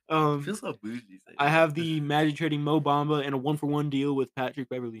 Dwindled. Feels so bougie. I have the Magic trading Mo Bamba and a 1-for-1 deal with Patrick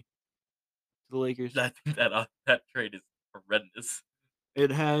Beverley to the Lakers. That trade is horrendous.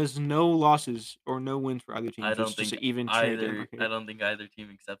 It has no losses or no wins for either team. I don't think either team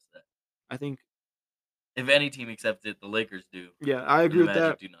accepts that. I think if any team accepts it, the Lakers do. Yeah, I agree with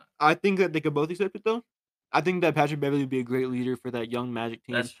that. Do not. I think that they could both accept it though. I think that Patrick Beverley would be a great leader for that young Magic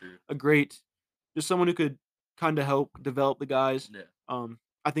team. That's true. Just someone who could kind of help develop the guys. Yeah.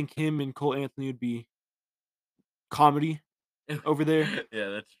 I think him and Cole Anthony would be comedy over there. Yeah,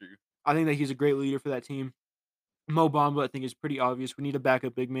 that's true. I think that he's a great leader for that team. Mo Bamba, I think, is pretty obvious. We need a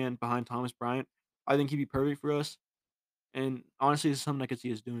backup big man behind Thomas Bryant. I think he'd be perfect for us. And honestly, it's something I could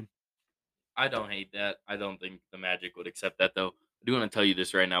see us doing. I don't hate that. I don't think the Magic would accept that, though. I do want to tell you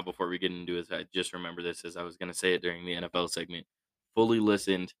this right now before we get into it. I just remember this as I was going to say it during the NFL segment.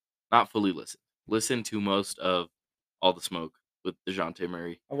 Not fully listened to most of All the Smoke with DeJounte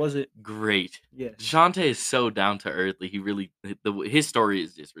Murray. How was it? Great. Yes. DeJounte is so down to earth. His story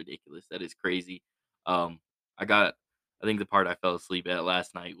is just ridiculous. That is crazy. I think the part I fell asleep at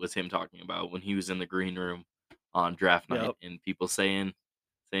last night was him talking about when he was in the green room on draft night and people saying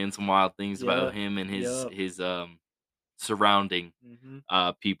some wild things about him and his surrounding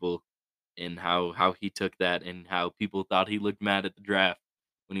people and how he took that and how people thought he looked mad at the draft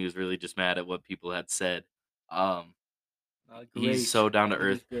when he was really just mad at what people had said. He's so down to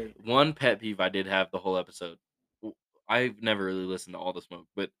earth. One pet peeve I did have the whole episode. I've never really listened to All the Smoke,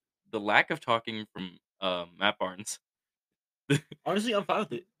 but the lack of talking from Matt Barnes. Honestly, I'm fine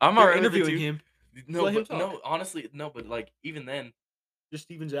with it. I'm alright interviewing him. Honestly, but like even then, just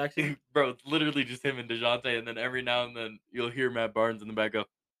Steven Jackson, bro. Literally just him and DeJounte, and then every now and then you'll hear Matt Barnes in the back go,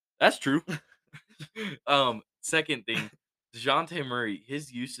 "That's true." Second thing, DeJounte Murray,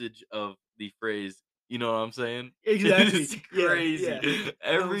 his usage of the phrase, you know what I'm saying? Exactly. It's crazy. Yeah.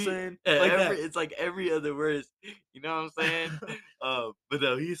 It's like every other word. You know what I'm saying? But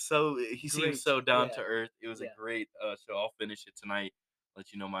no, he seems so down to earth. It was a great show. I'll finish it tonight.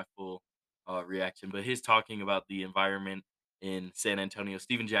 Let you know my full reaction. But his talking about the environment in San Antonio.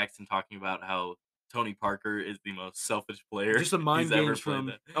 Steven Jackson talking about how Tony Parker is the most selfish player. Just the mind games from.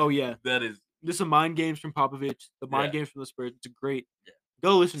 That. Oh yeah, that is. Just the mind games from Popovich. The mind games from the Spurs. It's a great. Yeah.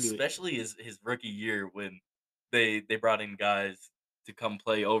 Go listen to it. Especially his rookie year when they brought in guys to come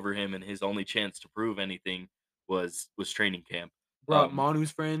play over him, and his only chance to prove anything was training camp. Brought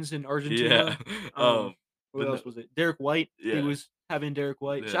Manu's friends in Argentina. Yeah. What else was it? Derek White. Yeah. He was having Derek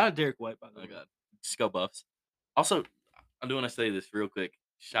White. Yeah. Shout out Derek White, by the way. Oh god. Skull Buffs. Also, I do want to say this real quick.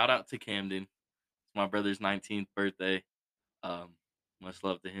 Shout out to Camden. It's my brother's 19th birthday. Um, much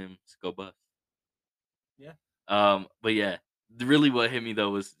love to him. Let's go Buffs. Yeah. But yeah, really what hit me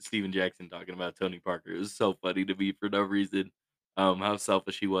though was Steven Jackson talking about Tony Parker. It was so funny to me for no reason. How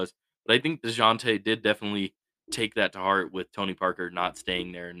selfish he was. But I think DeJounte did definitely take that to heart with Tony Parker not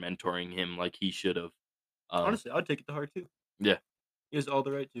staying there and mentoring him like he should have. Honestly, I'd take it to heart too. Yeah, He has all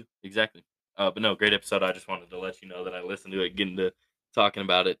the right to. exactly. But no, great episode. I just wanted to let you know that I listened to it, getting to talking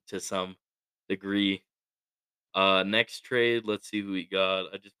about it to some degree. Next trade, let's see who we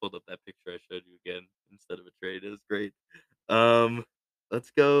got. I just pulled up that picture I showed you again instead of a trade. It was great. Um,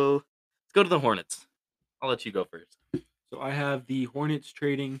 let's go. Let's go to the Hornets. I'll let you go first. So I have the Hornets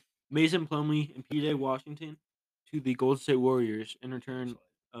trading Mason Plumlee and PJ Washington to the Golden State Warriors in return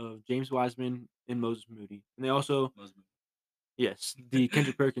of James Wiseman and Moses Moody. And they also, yes, the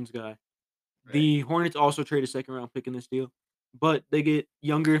Kendrick Perkins guy. The Hornets also trade a second round pick in this deal, but they get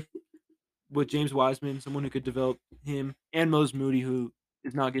younger with James Wiseman, someone who could develop him, and Moses Moody, who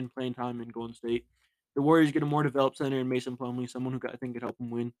is not getting playing time in Golden State. The Warriors get a more developed center in Mason Plumlee, someone who I think could help them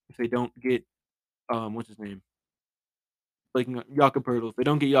win if they don't get what's his name? Like Jakob Poeltl. If they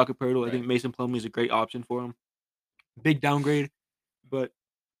don't get Jakob Poeltl, I think Mason Plumlee is a great option for them. Big downgrade, but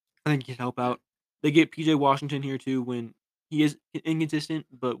I think he can help out. They get PJ Washington here too when he is inconsistent,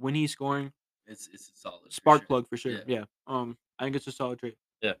 but when he's scoring, It's a solid spark plug for sure. Yeah. I think it's a solid trade.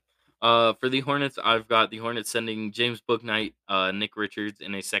 Yeah. For the Hornets, I've got the Hornets sending James Bouknight, Nick Richards,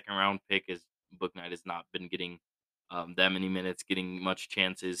 and a second round pick, as Bouknight has not been getting that many minutes, getting much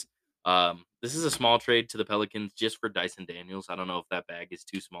chances. This is a small trade to the Pelicans just for Dyson Daniels. I don't know if that bag is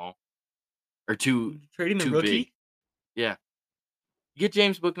too small or too Trading the too rookie? big. Yeah. Get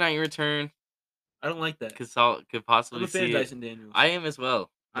James Bouknight in return. I don't like that. Could I'm possibly a fan of see it. Dyson Daniels. I am as well.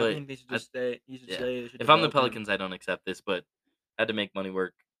 I But think they should just stay. He should yeah. stay. They should if I'm the develop him. Pelicans, I don't accept this, but had to make money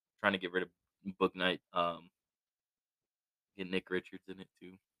work trying to get rid of Bouknight. Get Nick Richards in it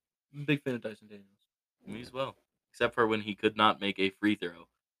too. I'm a big fan of Dyson Daniels. Me as well. Except for when he could not make a free throw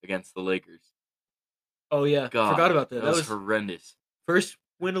against the Lakers. Oh yeah, God, forgot about that. That was horrendous. First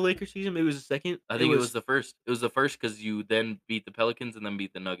win of Lakers season. Maybe it was the second. I think it was the first. It was the first because you then beat the Pelicans and then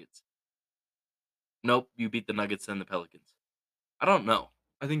beat the Nuggets. Nope, you beat the Nuggets and the Pelicans. I don't know.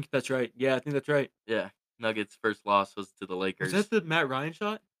 I think that's right. Yeah, I think that's right. Yeah, Nuggets' first loss was to the Lakers. Was that the Matt Ryan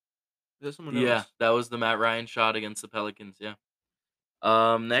shot? Is that someone else? Yeah, that was the Matt Ryan shot against the Pelicans. Yeah.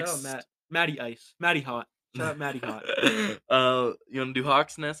 Next, Shout out Matty Ice, Matty Hot. Shout out Matty Hot. You want to do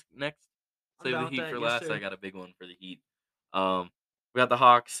Hawks next? Save the down with Heat that, for yes, last. sir. I got a big one for the Heat. We got the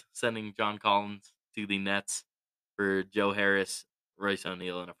Hawks sending John Collins to the Nets for Joe Harris, Royce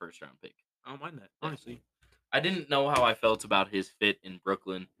O'Neal, and a first round pick. I don't mind that, honestly. I didn't know how I felt about his fit in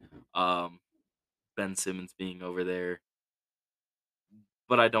Brooklyn. Ben Simmons being over there,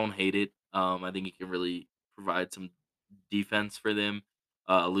 but I don't hate it. I think he can really provide some defense for them.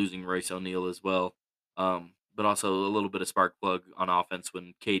 Losing Royce O'Neal as well, but also a little bit of spark plug on offense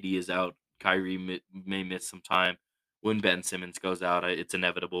when KD is out. Kyrie may miss some time when Ben Simmons goes out. It's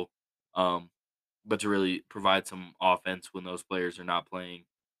inevitable. But to really provide some offense when those players are not playing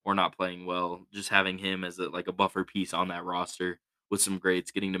or not playing well, just having him as a buffer piece on that roster with some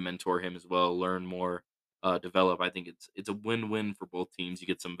grades, getting to mentor him as well, learn more, develop. I think it's a win-win for both teams. You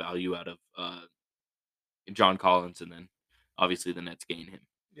get some value out of John Collins, and then obviously the Nets gain him.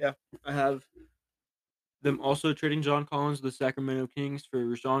 Yeah, I have them also trading John Collins to the Sacramento Kings for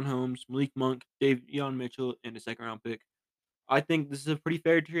Rashawn Holmes, Malik Monk, Davion Mitchell, and a second round pick. I think this is a pretty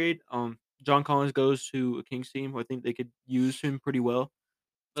fair trade. John Collins goes to a Kings team who I think they could use him pretty well,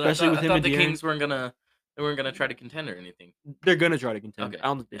 But especially with I him thought and the De'Aaron. Kings weren't gonna try to contend or anything. They're gonna try to contend. Okay, I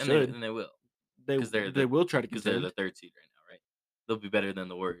don't think they and should. and they will They will try to because they're contend. the third seed right now, right? They'll be better than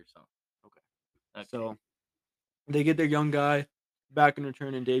the Warriors, huh? Okay. So they get their young guy back in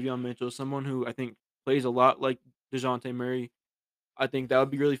return in Davion Mitchell, someone who I think plays a lot like DeJounte Murray. I think that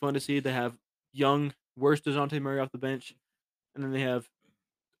would be really fun to see. They have young, worse DeJounte Murray off the bench, and then they have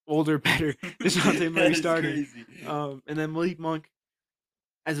older, better DeJounte Murray starting. And then Malik Monk,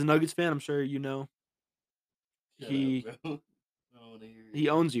 as a Nuggets fan, I'm sure you know, he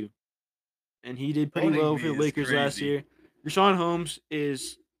owns you, and he did pretty well for the Lakers last year. Rashawn Holmes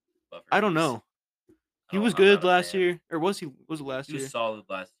is, I don't know. He was good last year, or was it last year? He was solid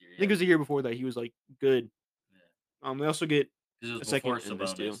last year. I think it was the year before that. He was like good. Yeah. They also get It was a second before in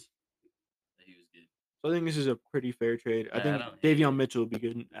this deal. Sabonis that he was good. So I think this is a pretty fair trade. I Yeah, think I don't hate Davion it. Mitchell would be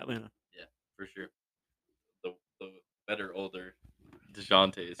good in Atlanta. Yeah, for sure. The better older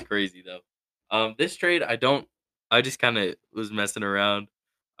DeJounte is crazy though. This trade I just kind of was messing around.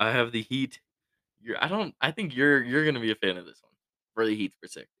 I have the Heat I think you're gonna be a fan of this one for the Heat's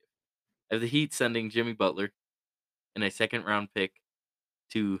perspective. Of the Heat sending Jimmy Butler and a second round pick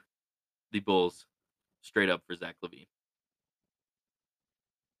to the Bulls straight up for Zach LaVine.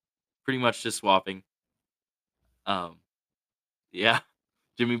 Pretty much just swapping. Um, yeah,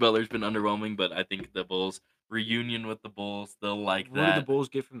 Jimmy Butler's been underwhelming, but I think the Bulls reunion with the Bulls, they'll like What do the that. Bulls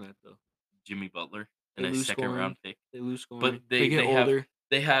get from that though? Jimmy Butler They and a lose second scoring. round pick. They lose scoring. But they get have older.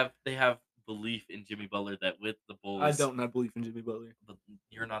 they have belief in Jimmy Butler that with the Bulls. I don't not believe in Jimmy Butler. But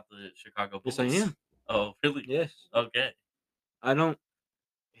you're not the Chicago Bulls. Yes, I am. Oh, really? Yes. Okay. I don't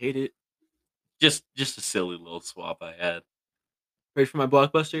hate it. Just a silly little swap I had. Ready for my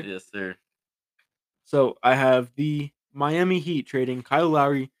blockbuster? Yes, sir. So I have the Miami Heat trading Kyle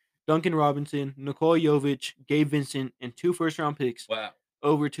Lowry, Duncan Robinson, Nikola Jovic, Gabe Vincent, and 2 first-round picks Wow.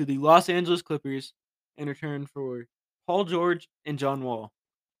 over to the Los Angeles Clippers in return for Paul George and John Wall.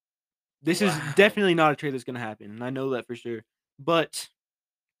 This is definitely not a trade that's going to happen, and I know that for sure. But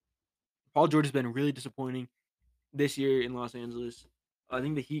Paul George has been really disappointing this year in Los Angeles. I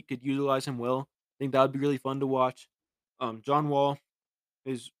think the Heat could utilize him well. I think that would be really fun to watch. John Wall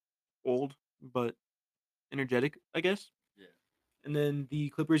is old, but energetic, I guess. Yeah. And then the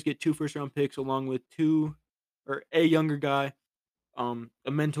Clippers get 2 first-round picks along with a younger guy,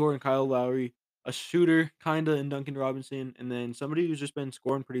 a mentor in Kyle Lowry, a shooter kinda in Duncan Robinson, and then somebody who's just been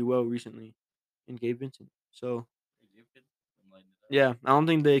scoring pretty well recently in Gabe Vincent. So yeah, I don't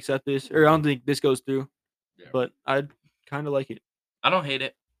think they accept this, or I don't think this goes through. Yeah. But I'd kind of like it. I don't hate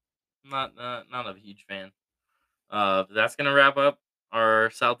it. Not a huge fan. That's gonna wrap up our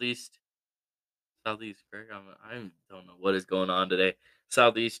Southeast, correct? I don't know what is going on today.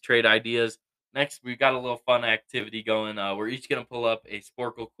 Southeast trade ideas. Next, we've got a little fun activity going. We're each gonna pull up a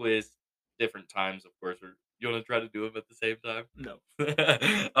Sporkle quiz, different times, of course. You want to try to do them at the same time? No.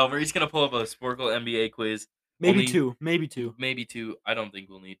 We're each gonna pull up a Sporkle NBA quiz. Maybe Only- two. Maybe two. Maybe 2. I don't think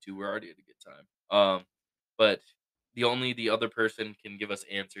we'll need 2. We're already at a good time. But the other person can give us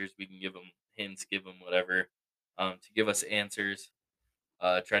answers. We can give them hints, give them whatever, to give us answers.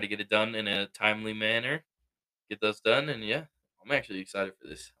 Try to get it done in a timely manner. Get those done, and yeah, I'm actually excited for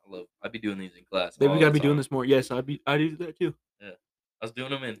this. I'd be doing these in class. Maybe we all gotta the be doing time. this more. Yes, I do that too. Yeah, I was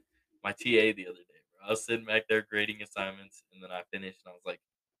doing them in my TA the other day, bro. I was sitting back there grading assignments, and then I finished, and I was like,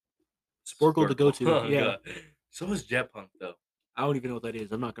 Sporkle to go to. Oh, Yeah. God. So is Jetpunk though. I don't even know what that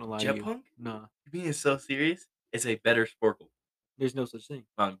is. I'm not gonna lie to you. Jetpunk? Nah, You being so serious? It's a better Sporkle. there's no such thing.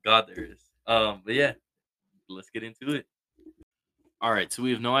 On God, there is. But yeah, let's get into it. All right, so we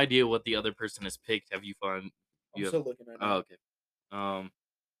have no idea what the other person has picked. Have you found? I'm still looking right Oh, now. okay.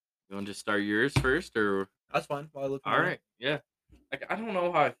 You want to just start yours first, or? That's fine. While I look. All right, yeah. I don't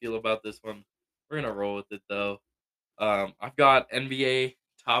know how I feel about this one. We're gonna roll with it though. I've got NBA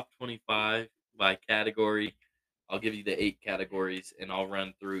top 25 by category. I'll give you the 8 categories, and I'll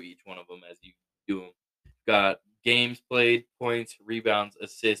run through each one of them as you do them. Got games played, points, rebounds,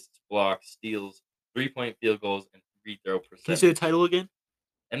 assists, blocks, steals, 3-point field goals, and free throw Can you percentage. say the title again?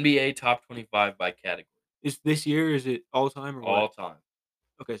 NBA top 25 by category. Is this year? Is it all time or All what? time.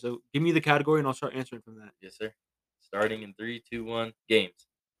 Okay, so give me the category and I'll start answering from that. Yes, sir. Starting in 3, 2, 1. Games.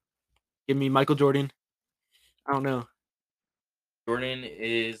 Give me Michael Jordan. I don't know. Jordan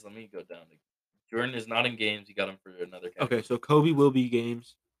is. Let me go down. Jordan is not in games. You got him for another category. Okay, so Kobe will be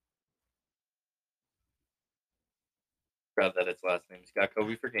games. Proud that it's last name. He's got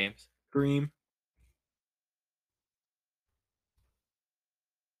Kobe for games. Kareem.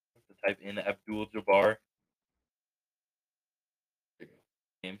 Type in Abdul Jabbar.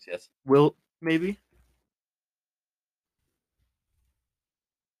 Games, yes. Wilt, maybe.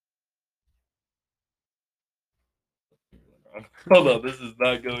 Hold on, this is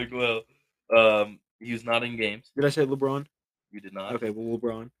not going well. He was not in games. Did I say LeBron? You did not. Okay, well,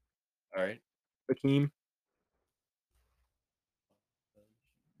 LeBron. All right. Hakeem.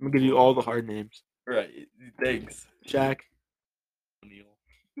 I'm gonna give you all the hard names. Right. Thanks. Shaq. O'Neal.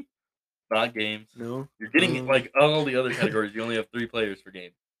 Not games. No. You're getting like all the other categories. You only have 3 players per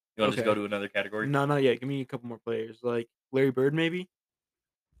game. You want to just Okay. go to another category? No, not yet. Give me a couple more players. Like Larry Bird, maybe.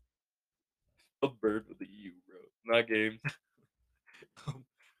 A bird with a U, bro. Not games.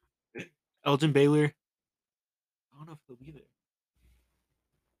 Elgin Baylor. I don't know if he'll be there.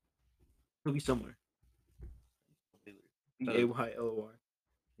 He'll be somewhere. Baylor.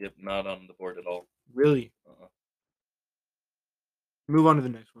 Yep, not on the board at all. Really? Move on to the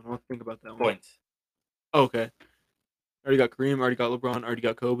next one. I'll think about that one. Points. Okay. Already got Kareem. Already got LeBron. Already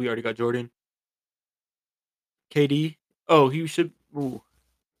got Kobe. Already got Jordan. KD. Oh, he should. Ooh.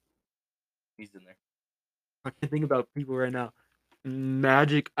 He's in there. I can't think about people right now.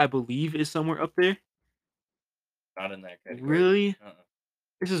 Magic, I believe, is somewhere up there. Not in that category. Really? Uh-uh.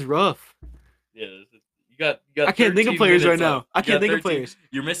 This is rough. Yeah, you got. I can't think of 13 players right minutes now. left. I You can't got think of 13. players.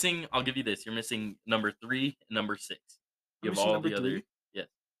 You're missing. I'll give you this. You're missing number 3 and number 6. You I'm have missing all number the other. 3. Yes.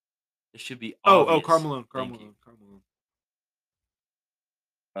 It should be Oh, obvious. Karl Malone. Thank you.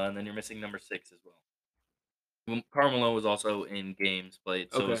 And then you're missing number 6 as well. Karl Malone was also in games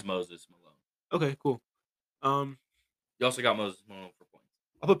played. So Okay. was Moses Malone. Okay, cool. You also got Moses Malone for points.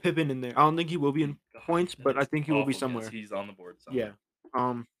 I'll put Pippen in there. I don't think he will be in points, but I think he will be somewhere. He's on the board somewhere.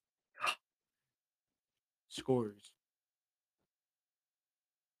 Yeah. Scores.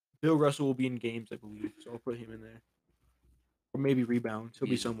 Bill Russell will be in games, I believe, so I'll put him in there. Or maybe rebounds. He'll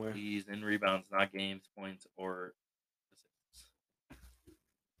be somewhere. He's in rebounds, not games, points, or assists.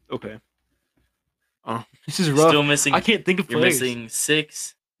 Okay. This is rough. Still missing. I can't think of You're players. missing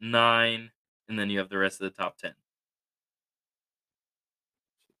 6, 9, and then you have the rest of the top 10.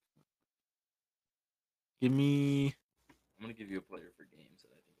 Give me. I'm gonna give you a player for games that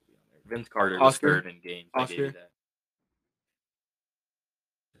I think will be on there. Vince Carter was Oscar. third in games. I gave you Oscar. that.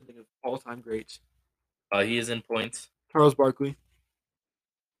 I think of all-time greats. He is in points. Charles Barkley.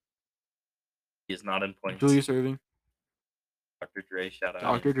 He is not in points. Julius Erving. Dr. Dre, shout out.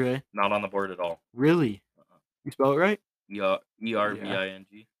 Dr. Dre. Not on the board at all. Really? You spell it right? Erving.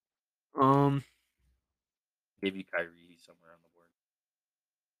 Gave you Kyrie. He's somewhere on the board.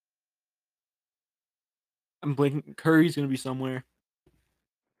 I'm blanking. Curry's gonna be somewhere.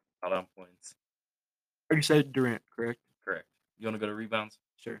 Not on points. I already said Durant, correct? Correct. You want to go to rebounds?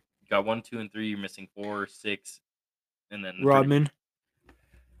 Sure. You got 1, 2, and 3. You're missing 4, 6, and then Rodman.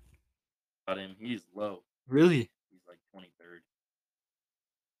 Got him. He's low. Really? He's like 23rd.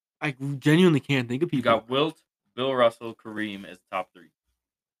 I genuinely can't think of You people. got Wilt, Bill Russell, Kareem as top 3.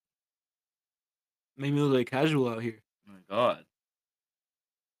 Maybe it was like casual out here. Oh my god.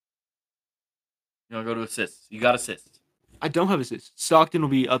 You want to go to assists? You got assists. I don't have assists. Stockton will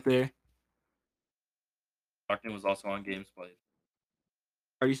be up there. Stockton was also on games played.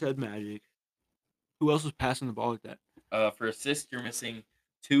 I already said Magic. Who else was passing the ball like that? For assists, you're missing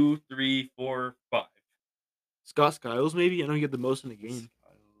 2, 3, 4, 5. Scott Skiles, maybe? I know he got the most in the game. Skiles.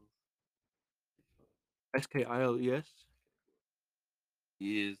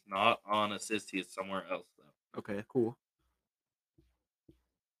 He is not on assists. He is somewhere else, though. Okay, cool.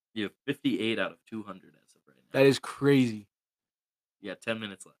 You have 58 out of 200 as of right now. That is crazy. Yeah, 10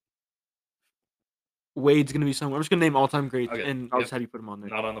 minutes left. Wade's going to be somewhere. I'm just going to name all-time greats, Okay, and I'll just have you put them on there.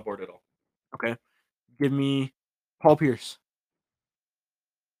 Not on the board at all. Okay. Give me Paul Pierce.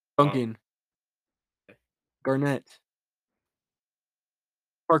 Duncan. Okay. Garnett.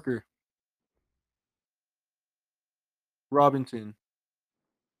 Parker. Robinson.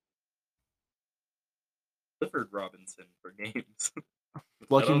 Clifford Robinson for games.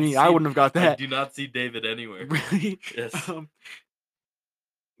 Lucky me. I wouldn't have got that. I do not see David anywhere. Really? Yes.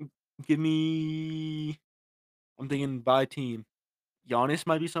 Give me. I'm thinking by team. Giannis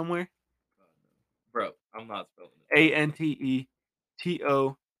might be somewhere. Bro, I'm not spelling it.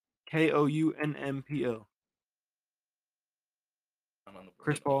 ANTETOKOUNMPO. I'm on the board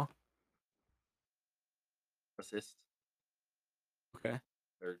Chris at all. Paul. Assist. Okay.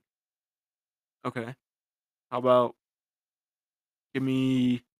 Third. Okay. How about give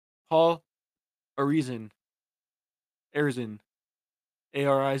me Paul Arizin. Arizin.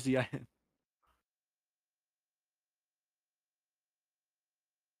 Arizin.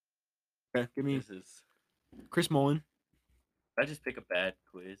 Okay, give me This is. Chris Mullin. Did I just pick a bad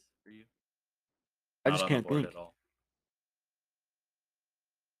quiz for you? I Not just on the can't board think. at all.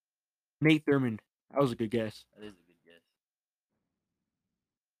 Nate Thurmond. That was a good guess. That is a good guess.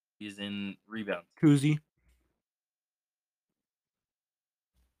 He's in rebounds. Kuzi.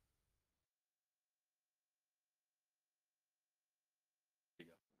 There you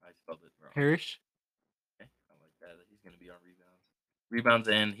go. I spelled it wrong. Parrish. Okay, I like that. He's going to be on rebounds. Rebounds,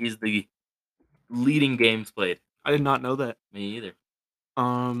 and he's the leading games played. I did not know that. Me either.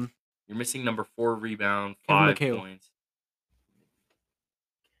 You're missing number 4 rebound, Kevin 5 McHale. points.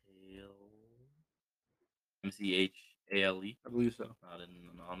 MCHALE. I believe so. Not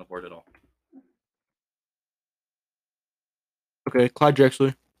on the board at all. Okay, Clyde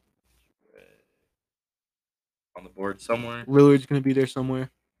Drexler. On the board somewhere. Lillard's gonna be there somewhere.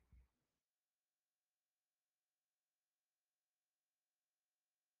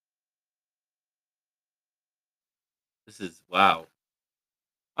 This is wow.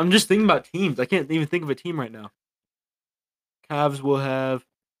 I'm just thinking about teams. I can't even think of a team right now. Cavs will have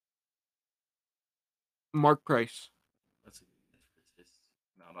Mark Price. That's a good assist.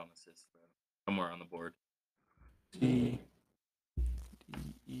 Not on assist though. Somewhere on the board. See.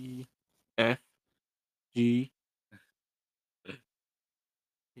 E F G H.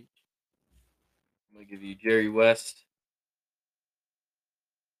 I'm gonna give you Jerry West.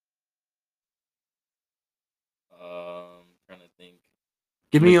 Trying to think.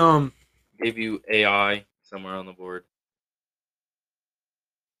 Give me Gave you AI somewhere on the board.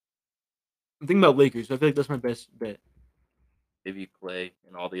 I'm thinking about Lakers. So I feel like that's my best bet. Gave you Clay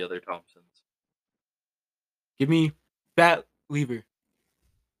and all the other Thompsons. Give me Fat Lever.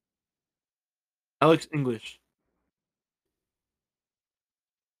 Alex English.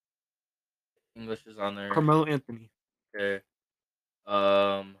 English is on there. Carmelo Anthony. Okay.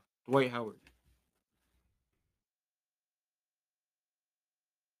 Dwight Howard.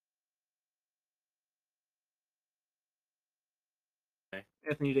 Okay.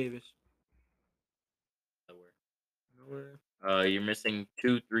 Anthony Davis. Nowhere. You're missing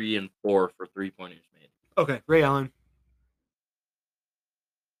 2, 3, and 4 for 3-pointers made. Okay, Ray Allen.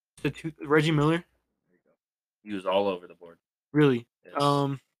 Reggie Miller. There you go. He was all over the board. Really? Yes.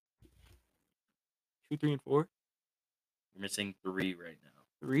 2, 3, and 4. You're missing 3 right now.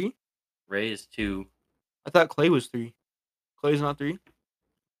 3? Ray is 2. I thought Clay was 3. Clay's not 3.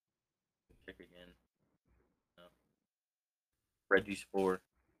 Check again. No. Reggie's 4.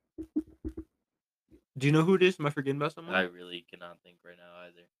 Do you know who it is? Am I forgetting about someone? I really cannot think right now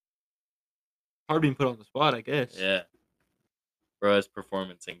either. Hard being put on the spot, I guess. Yeah. Bro has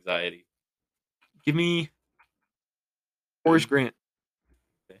performance anxiety. Give me Horace Grant.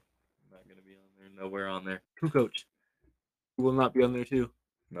 Okay. Not gonna be on there. Nowhere on there. Who coach? Who will not be on there too?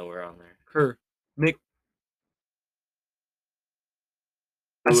 Nowhere on there. Kerr. Nick.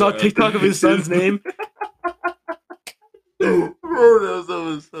 I saw a TikTok of his son's name. Bro, that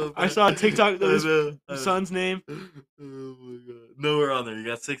was so I saw a TikTok of his son's name. Oh my god. Nowhere on there. You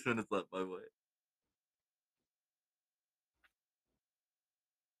got 6 minutes left, by the way.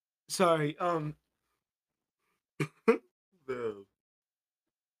 Sorry. No.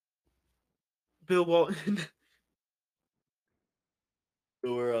 Bill Walton.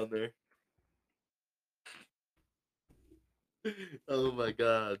 Nowhere on there. Oh my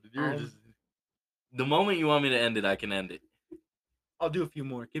god. You're just. The moment you want me to end it, I can end it. I'll do a few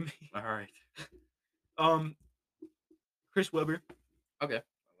more. Give me. All right. Chris Webber. Okay.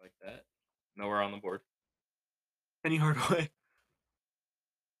 I like that. Nowhere on the board. Penny Hardaway.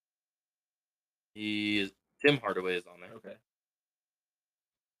 Tim Hardaway is on there. Okay.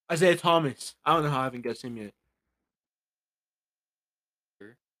 Isaiah Thomas. I don't know how I haven't guessed him yet.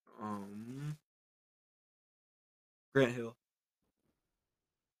 Sure. Grant Hill.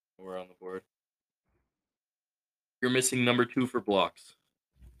 Nowhere on the board. You're missing number 2 for blocks.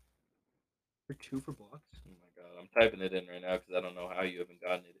 For 2 for blocks. Oh my god. I'm typing it in right now because I don't know how you haven't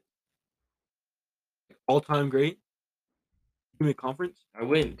gotten it. All-time great. Give me a conference. I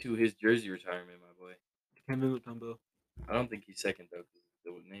went to his jersey retirement, my boy. Kevin Mutombo. I don't think he's second, though, because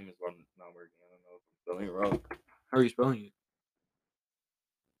the name is not working. I don't know if I'm spelling it wrong. How are you spelling it?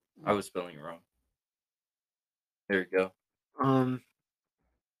 I was spelling it wrong. There we go.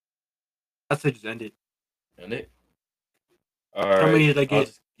 I'd say just end it. End it? All right. How many did I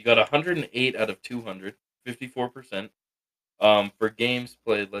get? You got 108 out of 200, 54%. For games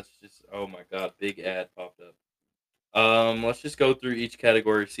played, let's just. Oh my god, big ad popped up. Let's just go through each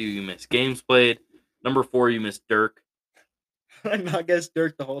category. See who you missed. Games played. Number 4, you missed Dirk. I not guess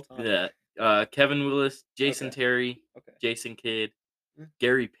Dirk the whole time. Yeah. Kevin Willis, Jason Terry, Okay. Jason Kidd, Mm.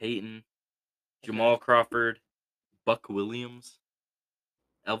 Gary Payton, Jamal Crawford, Buck Williams,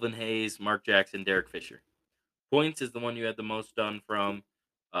 Elvin Hayes, Mark Jackson, Derek Fisher. Points is the one you had the most done from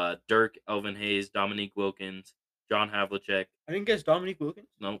Dirk, Elvin Hayes, Dominique Wilkins, John Havlicek. I didn't guess Dominique Wilkins.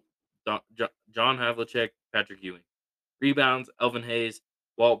 No, John Havlicek, Patrick Ewing. Rebounds, Elvin Hayes,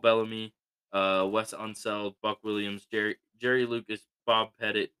 Walt Bellamy, Wes Unseld, Buck Williams, Jerry Lucas, Bob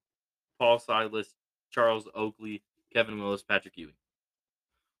Pettit, Paul Silas, Charles Oakley, Kevin Willis, Patrick Ewing.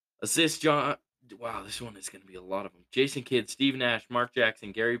 Assists, John. Wow, this one is going to be a lot of them. Jason Kidd, Steve Nash, Mark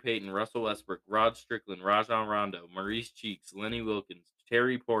Jackson, Gary Payton, Russell Westbrook, Rod Strickland, Rajon Rondo, Maurice Cheeks, Lenny Wilkins,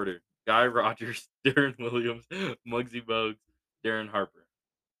 Terry Porter, Guy Rogers, Darren Williams, Muggsy Bogues, Derek Harper.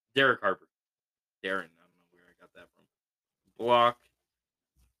 Darren, I don't know where I got that from.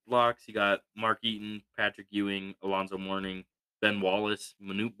 Blocks, you got Mark Eaton, Patrick Ewing, Alonzo Mourning, Ben Wallace,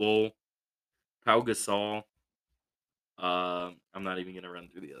 Manute Bol, Pau Gasol. I'm not even going to run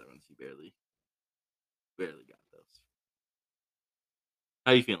through the other ones. You barely got those.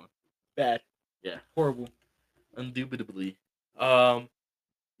 How you feeling? Bad. Yeah. Horrible. Indubitably.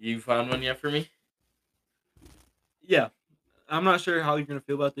 You found one yet for me? Yeah. I'm not sure how you're gonna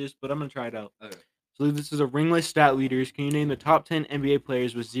feel about this, but I'm gonna try it out. Okay. So So this is a ringless stat leaders. Can you name the top 10 NBA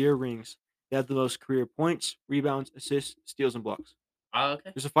players with 0 rings? They have the most career points, rebounds, assists, steals, and blocks. Okay.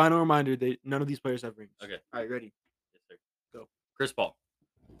 Just a final reminder: none of these players have rings. Okay. All right, ready? Yes, sir. Go. Chris Paul.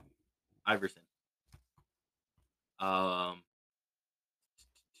 Iverson.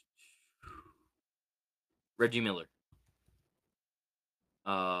 Reggie Miller.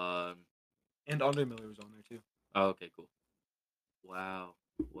 And Andre Miller was on there too. Oh, okay, cool. Wow.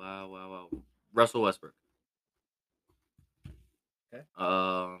 Russell Westbrook. Okay.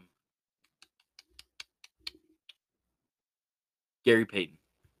 Gary Payton.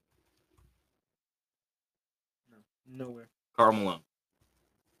 No, nowhere. Karl Malone.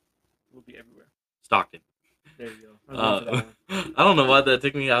 We'll be everywhere. Stockton. There you go. I was going for that one. I don't know why that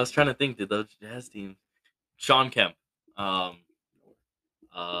took me. I was trying to think. Did those Jazz teams? Sean Kemp. Didn't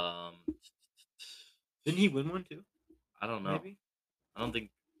he win one too? I don't know. Maybe. I don't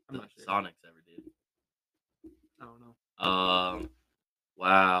think I'm the not sure. Sonics ever did. I don't know.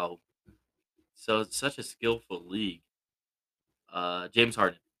 Wow. So it's such a skillful league. James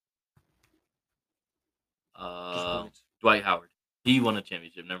Harden. Just points. Dwight Howard. He won a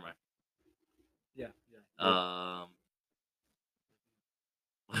championship. Never mind. Yeah.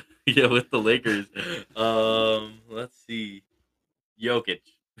 Yeah, with the Lakers. Let's see. Jokic.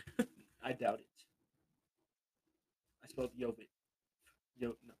 I doubt it. I spelled Jovic.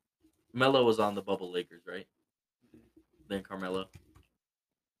 No. Melo was on the bubble Lakers, right? Then Carmelo.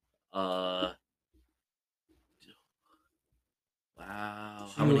 Wow.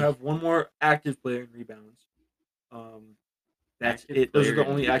 So you have one more active player in rebounds. That's Active it. Those are player the in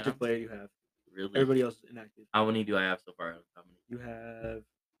only active rebounds? player you have. Really? Everybody else is inactive. How many do I have so far? How many? You have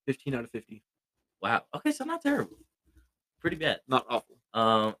 15 out of 50. Wow. Okay, so not terrible. Pretty bad. Not awful.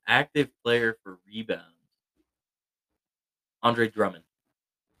 Active player for rebounds. Andre Drummond.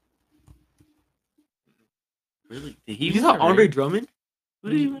 Really? Did he You win thought a Andre ring? Drummond? Who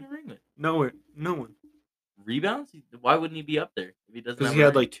did he win a ring with? Nowhere. No one. Rebounds? Why wouldn't he be up there if he doesn't? Because Have he a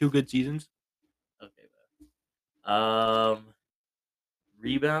had ring? like 2 good seasons. Okay.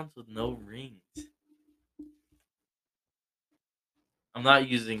 Rebounds with no rings. I'm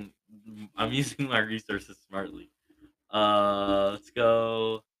using my resources smartly. Let's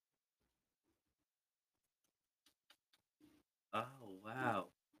go. Oh wow.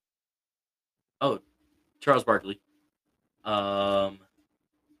 Oh, Charles Barkley.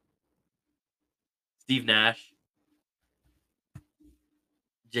 Steve Nash.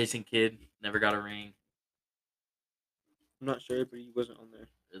 Jason Kidd never got a ring. I'm not sure, but he wasn't on there.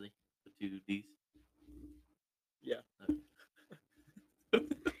 Really? The 2 D's. Yeah. Okay.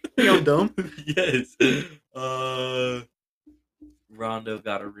 I'm dumb. Yes. Rondo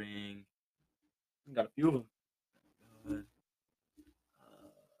got a ring. Got a few of them. God.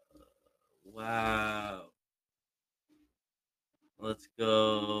 Wow. Let's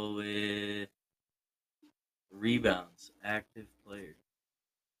go with rebounds. Active player.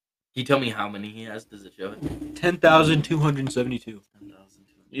 Can you tell me how many he has? Does it show it? 10,272 10,000.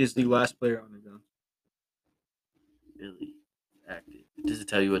 is the last player on rebounds. Really active. Does it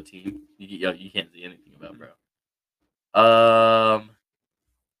tell you what team? You can't see anything about, bro.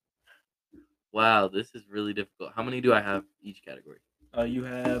 Wow, this is really difficult. How many do I have each category? You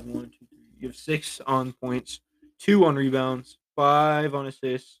have 1, 2, 3. You have 6 on points, 2 on rebounds, 5 on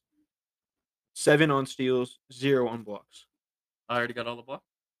assists, 7 on steals, 0 on blocks. I already got all the blocks?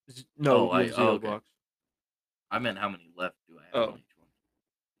 No, Oh, you have 0 okay. blocks. I meant how many left do I have Oh. on each one?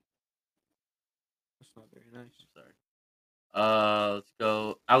 That's not very nice. I'm sorry. Let's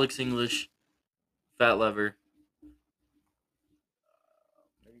go. Alex English, Fat Lever,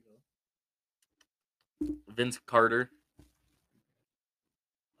 There you go. Vince Carter,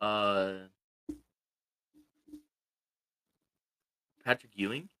 Patrick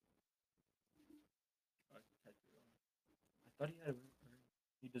Ewing. I thought he had a ring.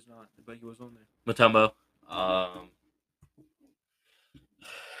 He does not, but he was on there. Mutombo. Wow.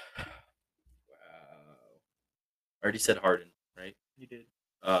 I already said Harden, right? He did.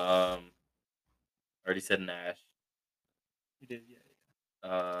 Already said Nash. He did, yeah.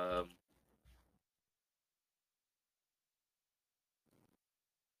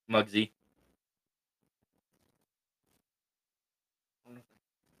 Muggsy.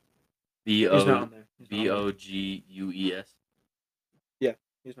 He's not on there. Bogues. Yeah,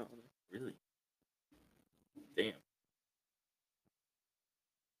 he's not on there. Really? Damn.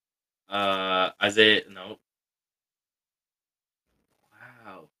 Isaiah. No.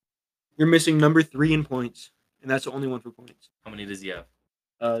 Wow. You're missing number 3 in points, and that's the only one for points. How many does he have?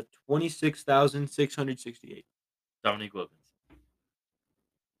 26,668. Dominique Wilkins.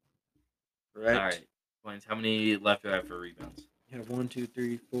 Right. All right. points. How many left do I have for rebounds? You have 1, 2,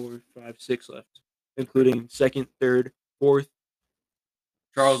 3, 4, 5, 6 left, including second, third, fourth.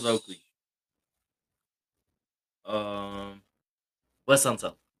 Charles Oakley. Wes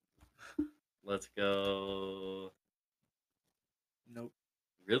Unseld. Let's go. Nope.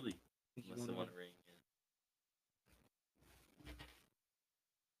 Really? Think he Must have won won one. a ring. Yeah.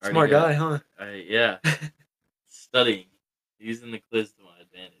 Already Smart got- guy, huh? Yeah. Studying. Using the quiz to my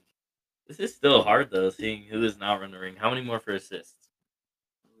advantage. This is still hard, though, seeing who is not running the ring. How many more for assists?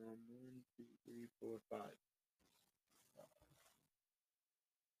 1, 2, 3, 4, 5.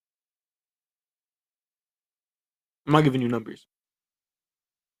 I'm not giving you numbers.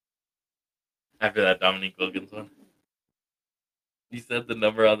 After that Dominique Wilkins one? You said the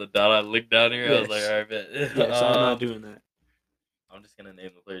number on the dot. I looked down here. I was like, Yes. all right, bet. Yes, I'm not doing that. I'm just going to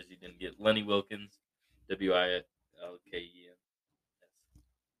name the players you didn't get. Lenny Wilkins. Wilkens.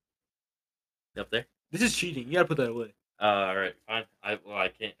 Up there? This is cheating. You gotta put that away. All right, fine. I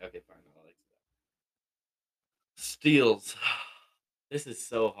can't. Okay, fine. I'll accept that. Steals. This is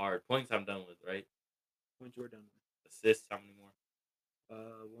so hard. Points I'm done with, right? Points you're done Assists, how many more?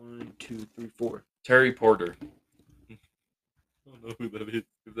 with. 1, 2, 3, 4. Terry Porter. I don't know who that is.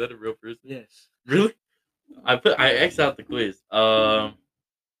 Is that a real person? Yes. Really? I X out the quiz.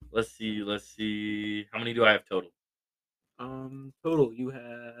 Let's see. How many do I have total? Total you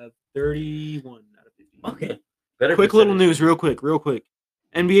have 31 out of 50. Okay. Better Quick little percentage. news, real quick.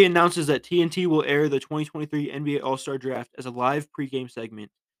 NBA announces that TNT will air the 2023 NBA All-Star Draft as a live pregame segment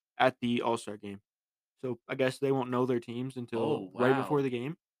at the All-Star game. So I guess they won't know their teams until right before wow. the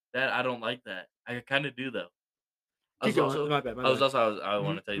game. That I don't like that. I kind of do though. Keep going. My bad. I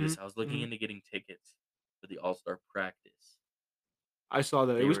want to tell you this. Mhm, I was looking mhm. into getting tickets for the All Star practice. I saw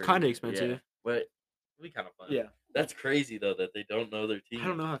that. They It was were- kind of Yeah, expensive. but it'd be kind of fun. Yeah. That's crazy though that they don't know their team. I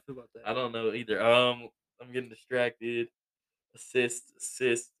don't know how I feel about that. I don't know either. I'm getting distracted. Assist.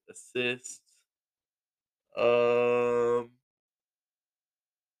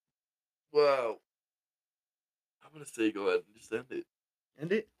 Wow. I'm gonna say go ahead and just end it.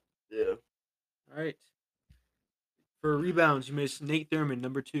 End it? Yeah. All right. For rebounds, you missed Nate Thurman,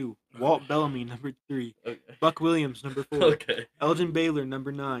 number 2. Walt Bellamy, number 3. Okay. Buck Williams, number 4. Okay. Elgin Baylor,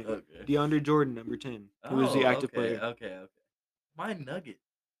 number 9. Okay. DeAndre Jordan, number 10, who is the active player. Okay. My Nugget.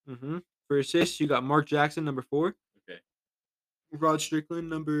 Mm-hmm. For assists, you got Mark Jackson, number 4. Okay. Rod Strickland,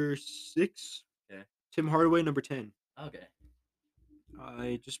 number 6. Okay. Tim Hardaway, number 10. Okay.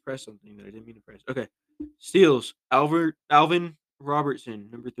 I just pressed something that I didn't mean to press. Okay. Steals, Alvin Robertson,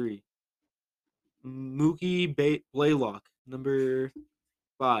 number 3. Mookie Blaylock, number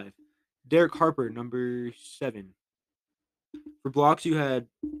 5. Derek Harper, number 7. For blocks, you had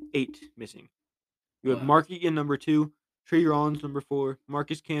 8 missing. You had Wow. Mark Eaton, number 2. Trey Rollins, number 4.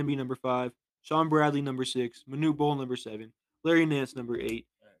 Marcus Camby, number 5. Sean Bradley, number 6. Manute Bol, number 7. Larry Nance, number 8.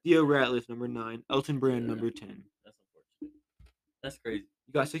 Theo Ratliff, number 9. Elton Brand, number 10. That's unfortunate. That's crazy.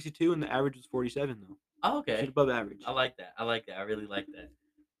 You got 62, and the average was 47, though. Oh, okay. Just above average. I like that. I really like that.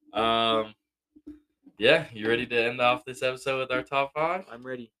 Yeah, you ready to end off this episode with our top 5? I'm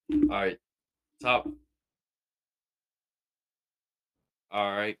ready. All right. All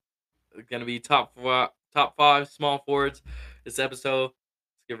right. It's gonna be top 5 small forwards this episode. Let's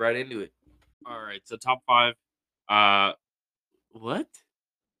get right into it. All right. So top 5. What?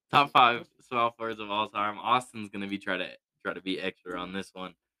 Top 5 small forwards of all time. Austin's gonna be try to be extra on this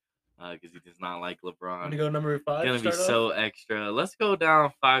one because he does not like LeBron. I'm going to go number 5. Gonna be so extra. Let's go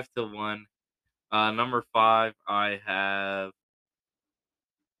down 5-1. Number 5, I have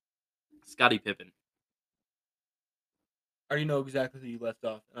Scottie Pippen. I already know exactly who you left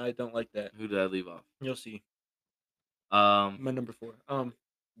off, and I don't like that. Who did I leave off? You'll see. My My number 4.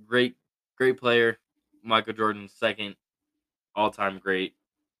 great player. Michael Jordan, second, all-time great.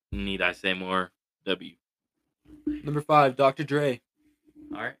 Need I say more? W. Number 5, Dr. Dre.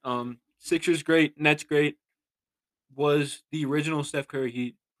 All right. Sixers great, Nets great. Was the original Steph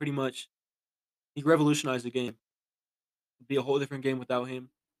Curry. He revolutionized the game. It'd be a whole different game without him.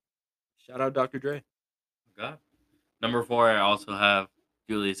 Shout out Dr. Dre. God. Number 4, I also have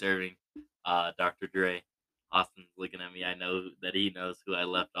Julius Erving, Dr. Dre. Austin's looking at me. I know that he knows who I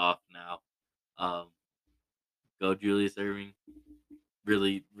left off now. Go Julius Erving.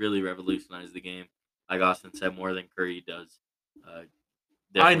 Really, really revolutionized the game. Like Austin said, more than Curry does.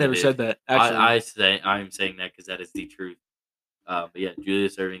 I never said that. Actually, I'm saying that because that is the truth. But yeah,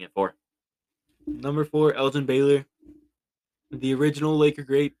 Julius Erving at 4. number 4, Elgin Baylor, the original Laker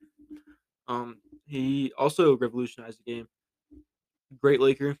great. He also revolutionized the game. Great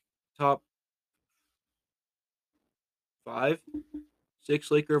Laker, top 5,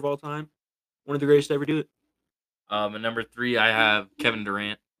 6 Laker of all time. One of the greatest to ever do it. At number 3, I have Kevin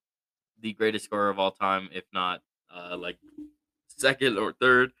Durant, the greatest scorer of all time, if not like second or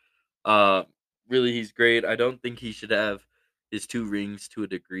third. Uh, really, he's great. I don't think he should have his 2 rings to a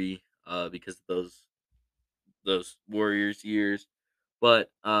degree because of those Warriors years. But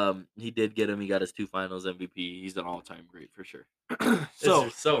he did get him. He got his 2 Finals MVP. He's an all-time great for sure. So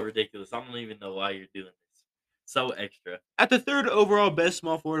This is so ridiculous. I don't even know why you're doing this. So extra. at the third overall best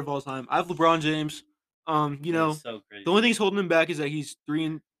small forward of all time, I have LeBron James. You know, It's so crazy. the only thing holding him back is that he's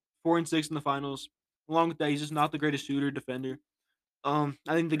 4 and 6 in the finals. Along with that, he's just not the greatest shooter, defender. I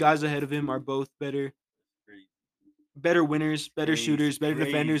think the guys ahead of him are both better winners, better Crazy, shooters, better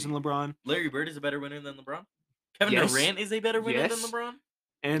defenders than crazy. LeBron. Larry Bird is a better winner than LeBron. Kevin Yes. Durant is a better winner than Yes. LeBron.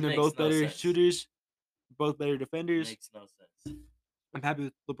 And they're Makes both no better sense. shooters, both better defenders. Makes no sense. I'm happy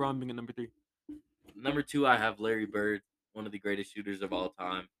with LeBron being at number 3. Number 2, I have Larry Bird, one of the greatest shooters of all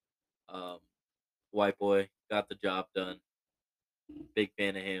time. White boy got the job done. Big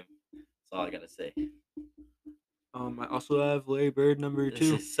fan of him. That's all I gotta say. I also have Larry Bird number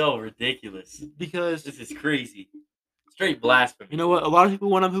 2 This is so ridiculous. because This is crazy. Straight blasphemy. you know what? A lot of people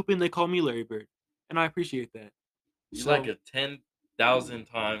when I'm hooping they call me Larry Bird, and I appreciate that. You're like a 10,000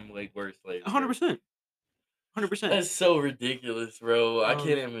 time like worse Larry. 100%. 100%. That's so ridiculous, bro. I Um,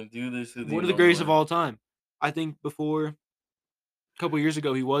 can't even do this with you. One of the no greatest of more. all time. I think before a couple years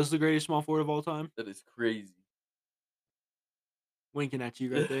ago he was the greatest small forward of all time. That is crazy. Winking at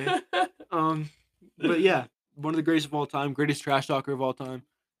you right there. But yeah, one of the greatest of all time, greatest trash talker of all time.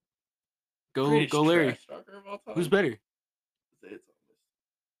 Go Greatest Larry. trash talker of all time. Who's better?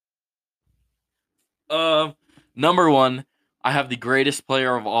 Number 1, I have the greatest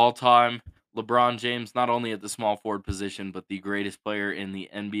player of all time, LeBron James, not only at the small forward position, but the greatest player in the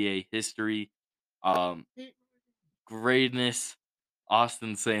NBA history. Greatness.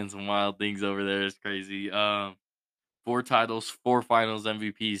 Austin saying some wild things over there. It's crazy. 4 titles, 4 finals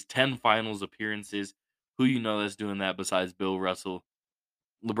MVPs, 10 finals appearances. Who you know that's doing that besides Bill Russell?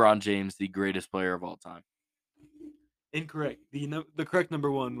 LeBron James, the greatest player of all time. Incorrect. The correct number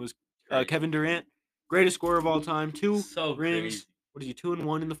 1 was Crazy. Kevin Durant, greatest scorer of all time. 2 So rings. crazy. What is he? 2 and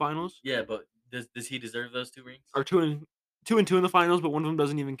 1 in the finals, Yeah, but does he deserve those 2 rings? or 2 and 2 in the finals, but one of them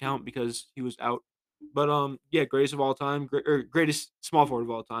doesn't even count because he was out. But yeah, greatest of all time, greatest small forward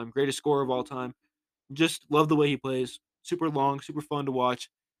of all time, greatest scorer of all time. Just love the way he plays. Super long, super fun to watch.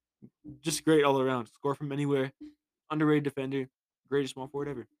 Just great all around. Score from anywhere. Underrated defender. Greatest small forward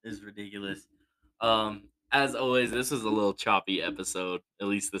ever. Is ridiculous. As always, this was a little choppy episode. At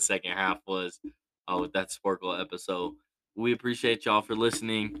least the second half was with that Sporkle episode. We appreciate y'all for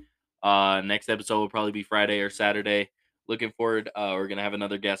listening. Next episode will probably be Friday or Saturday. Looking forward. We're gonna have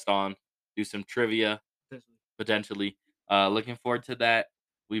another guest on, do some trivia potentially. Looking forward to that.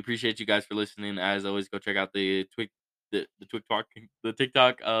 We appreciate you guys for listening. As always, go check out the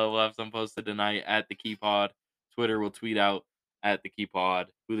TikTok. We'll have some posted tonight at the Key Pod. Twitter will tweet out at the Key Pod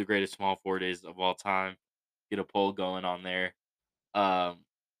who the greatest small forward is of all time. Get a poll going on there. We'll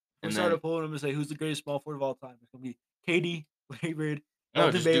And start then a poll and say who's the greatest small forward of all time. It's gonna be KD, Larry Bird, No,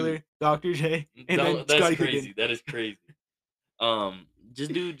 Elton just do- Baylor, Dr. J, and No, then that's Scottie crazy. Pippen. That is crazy.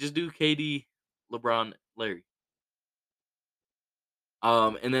 Just do KD, LeBron, Larry.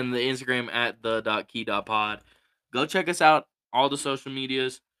 And then the Instagram at the.key.pod. Go check us out. All the social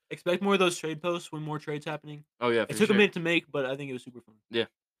medias. Expect more of those trade posts when more trades happening. Oh yeah, It took a minute to make, but I think it was super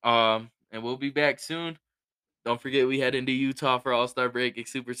fun. And we'll be back soon. Don't forget we head into Utah for All-Star break.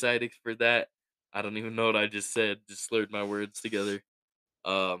 Super excited for that. I don't even know what I just said. Just slurred my words together.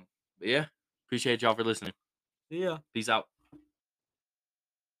 But yeah, appreciate y'all for listening. See ya. Peace out.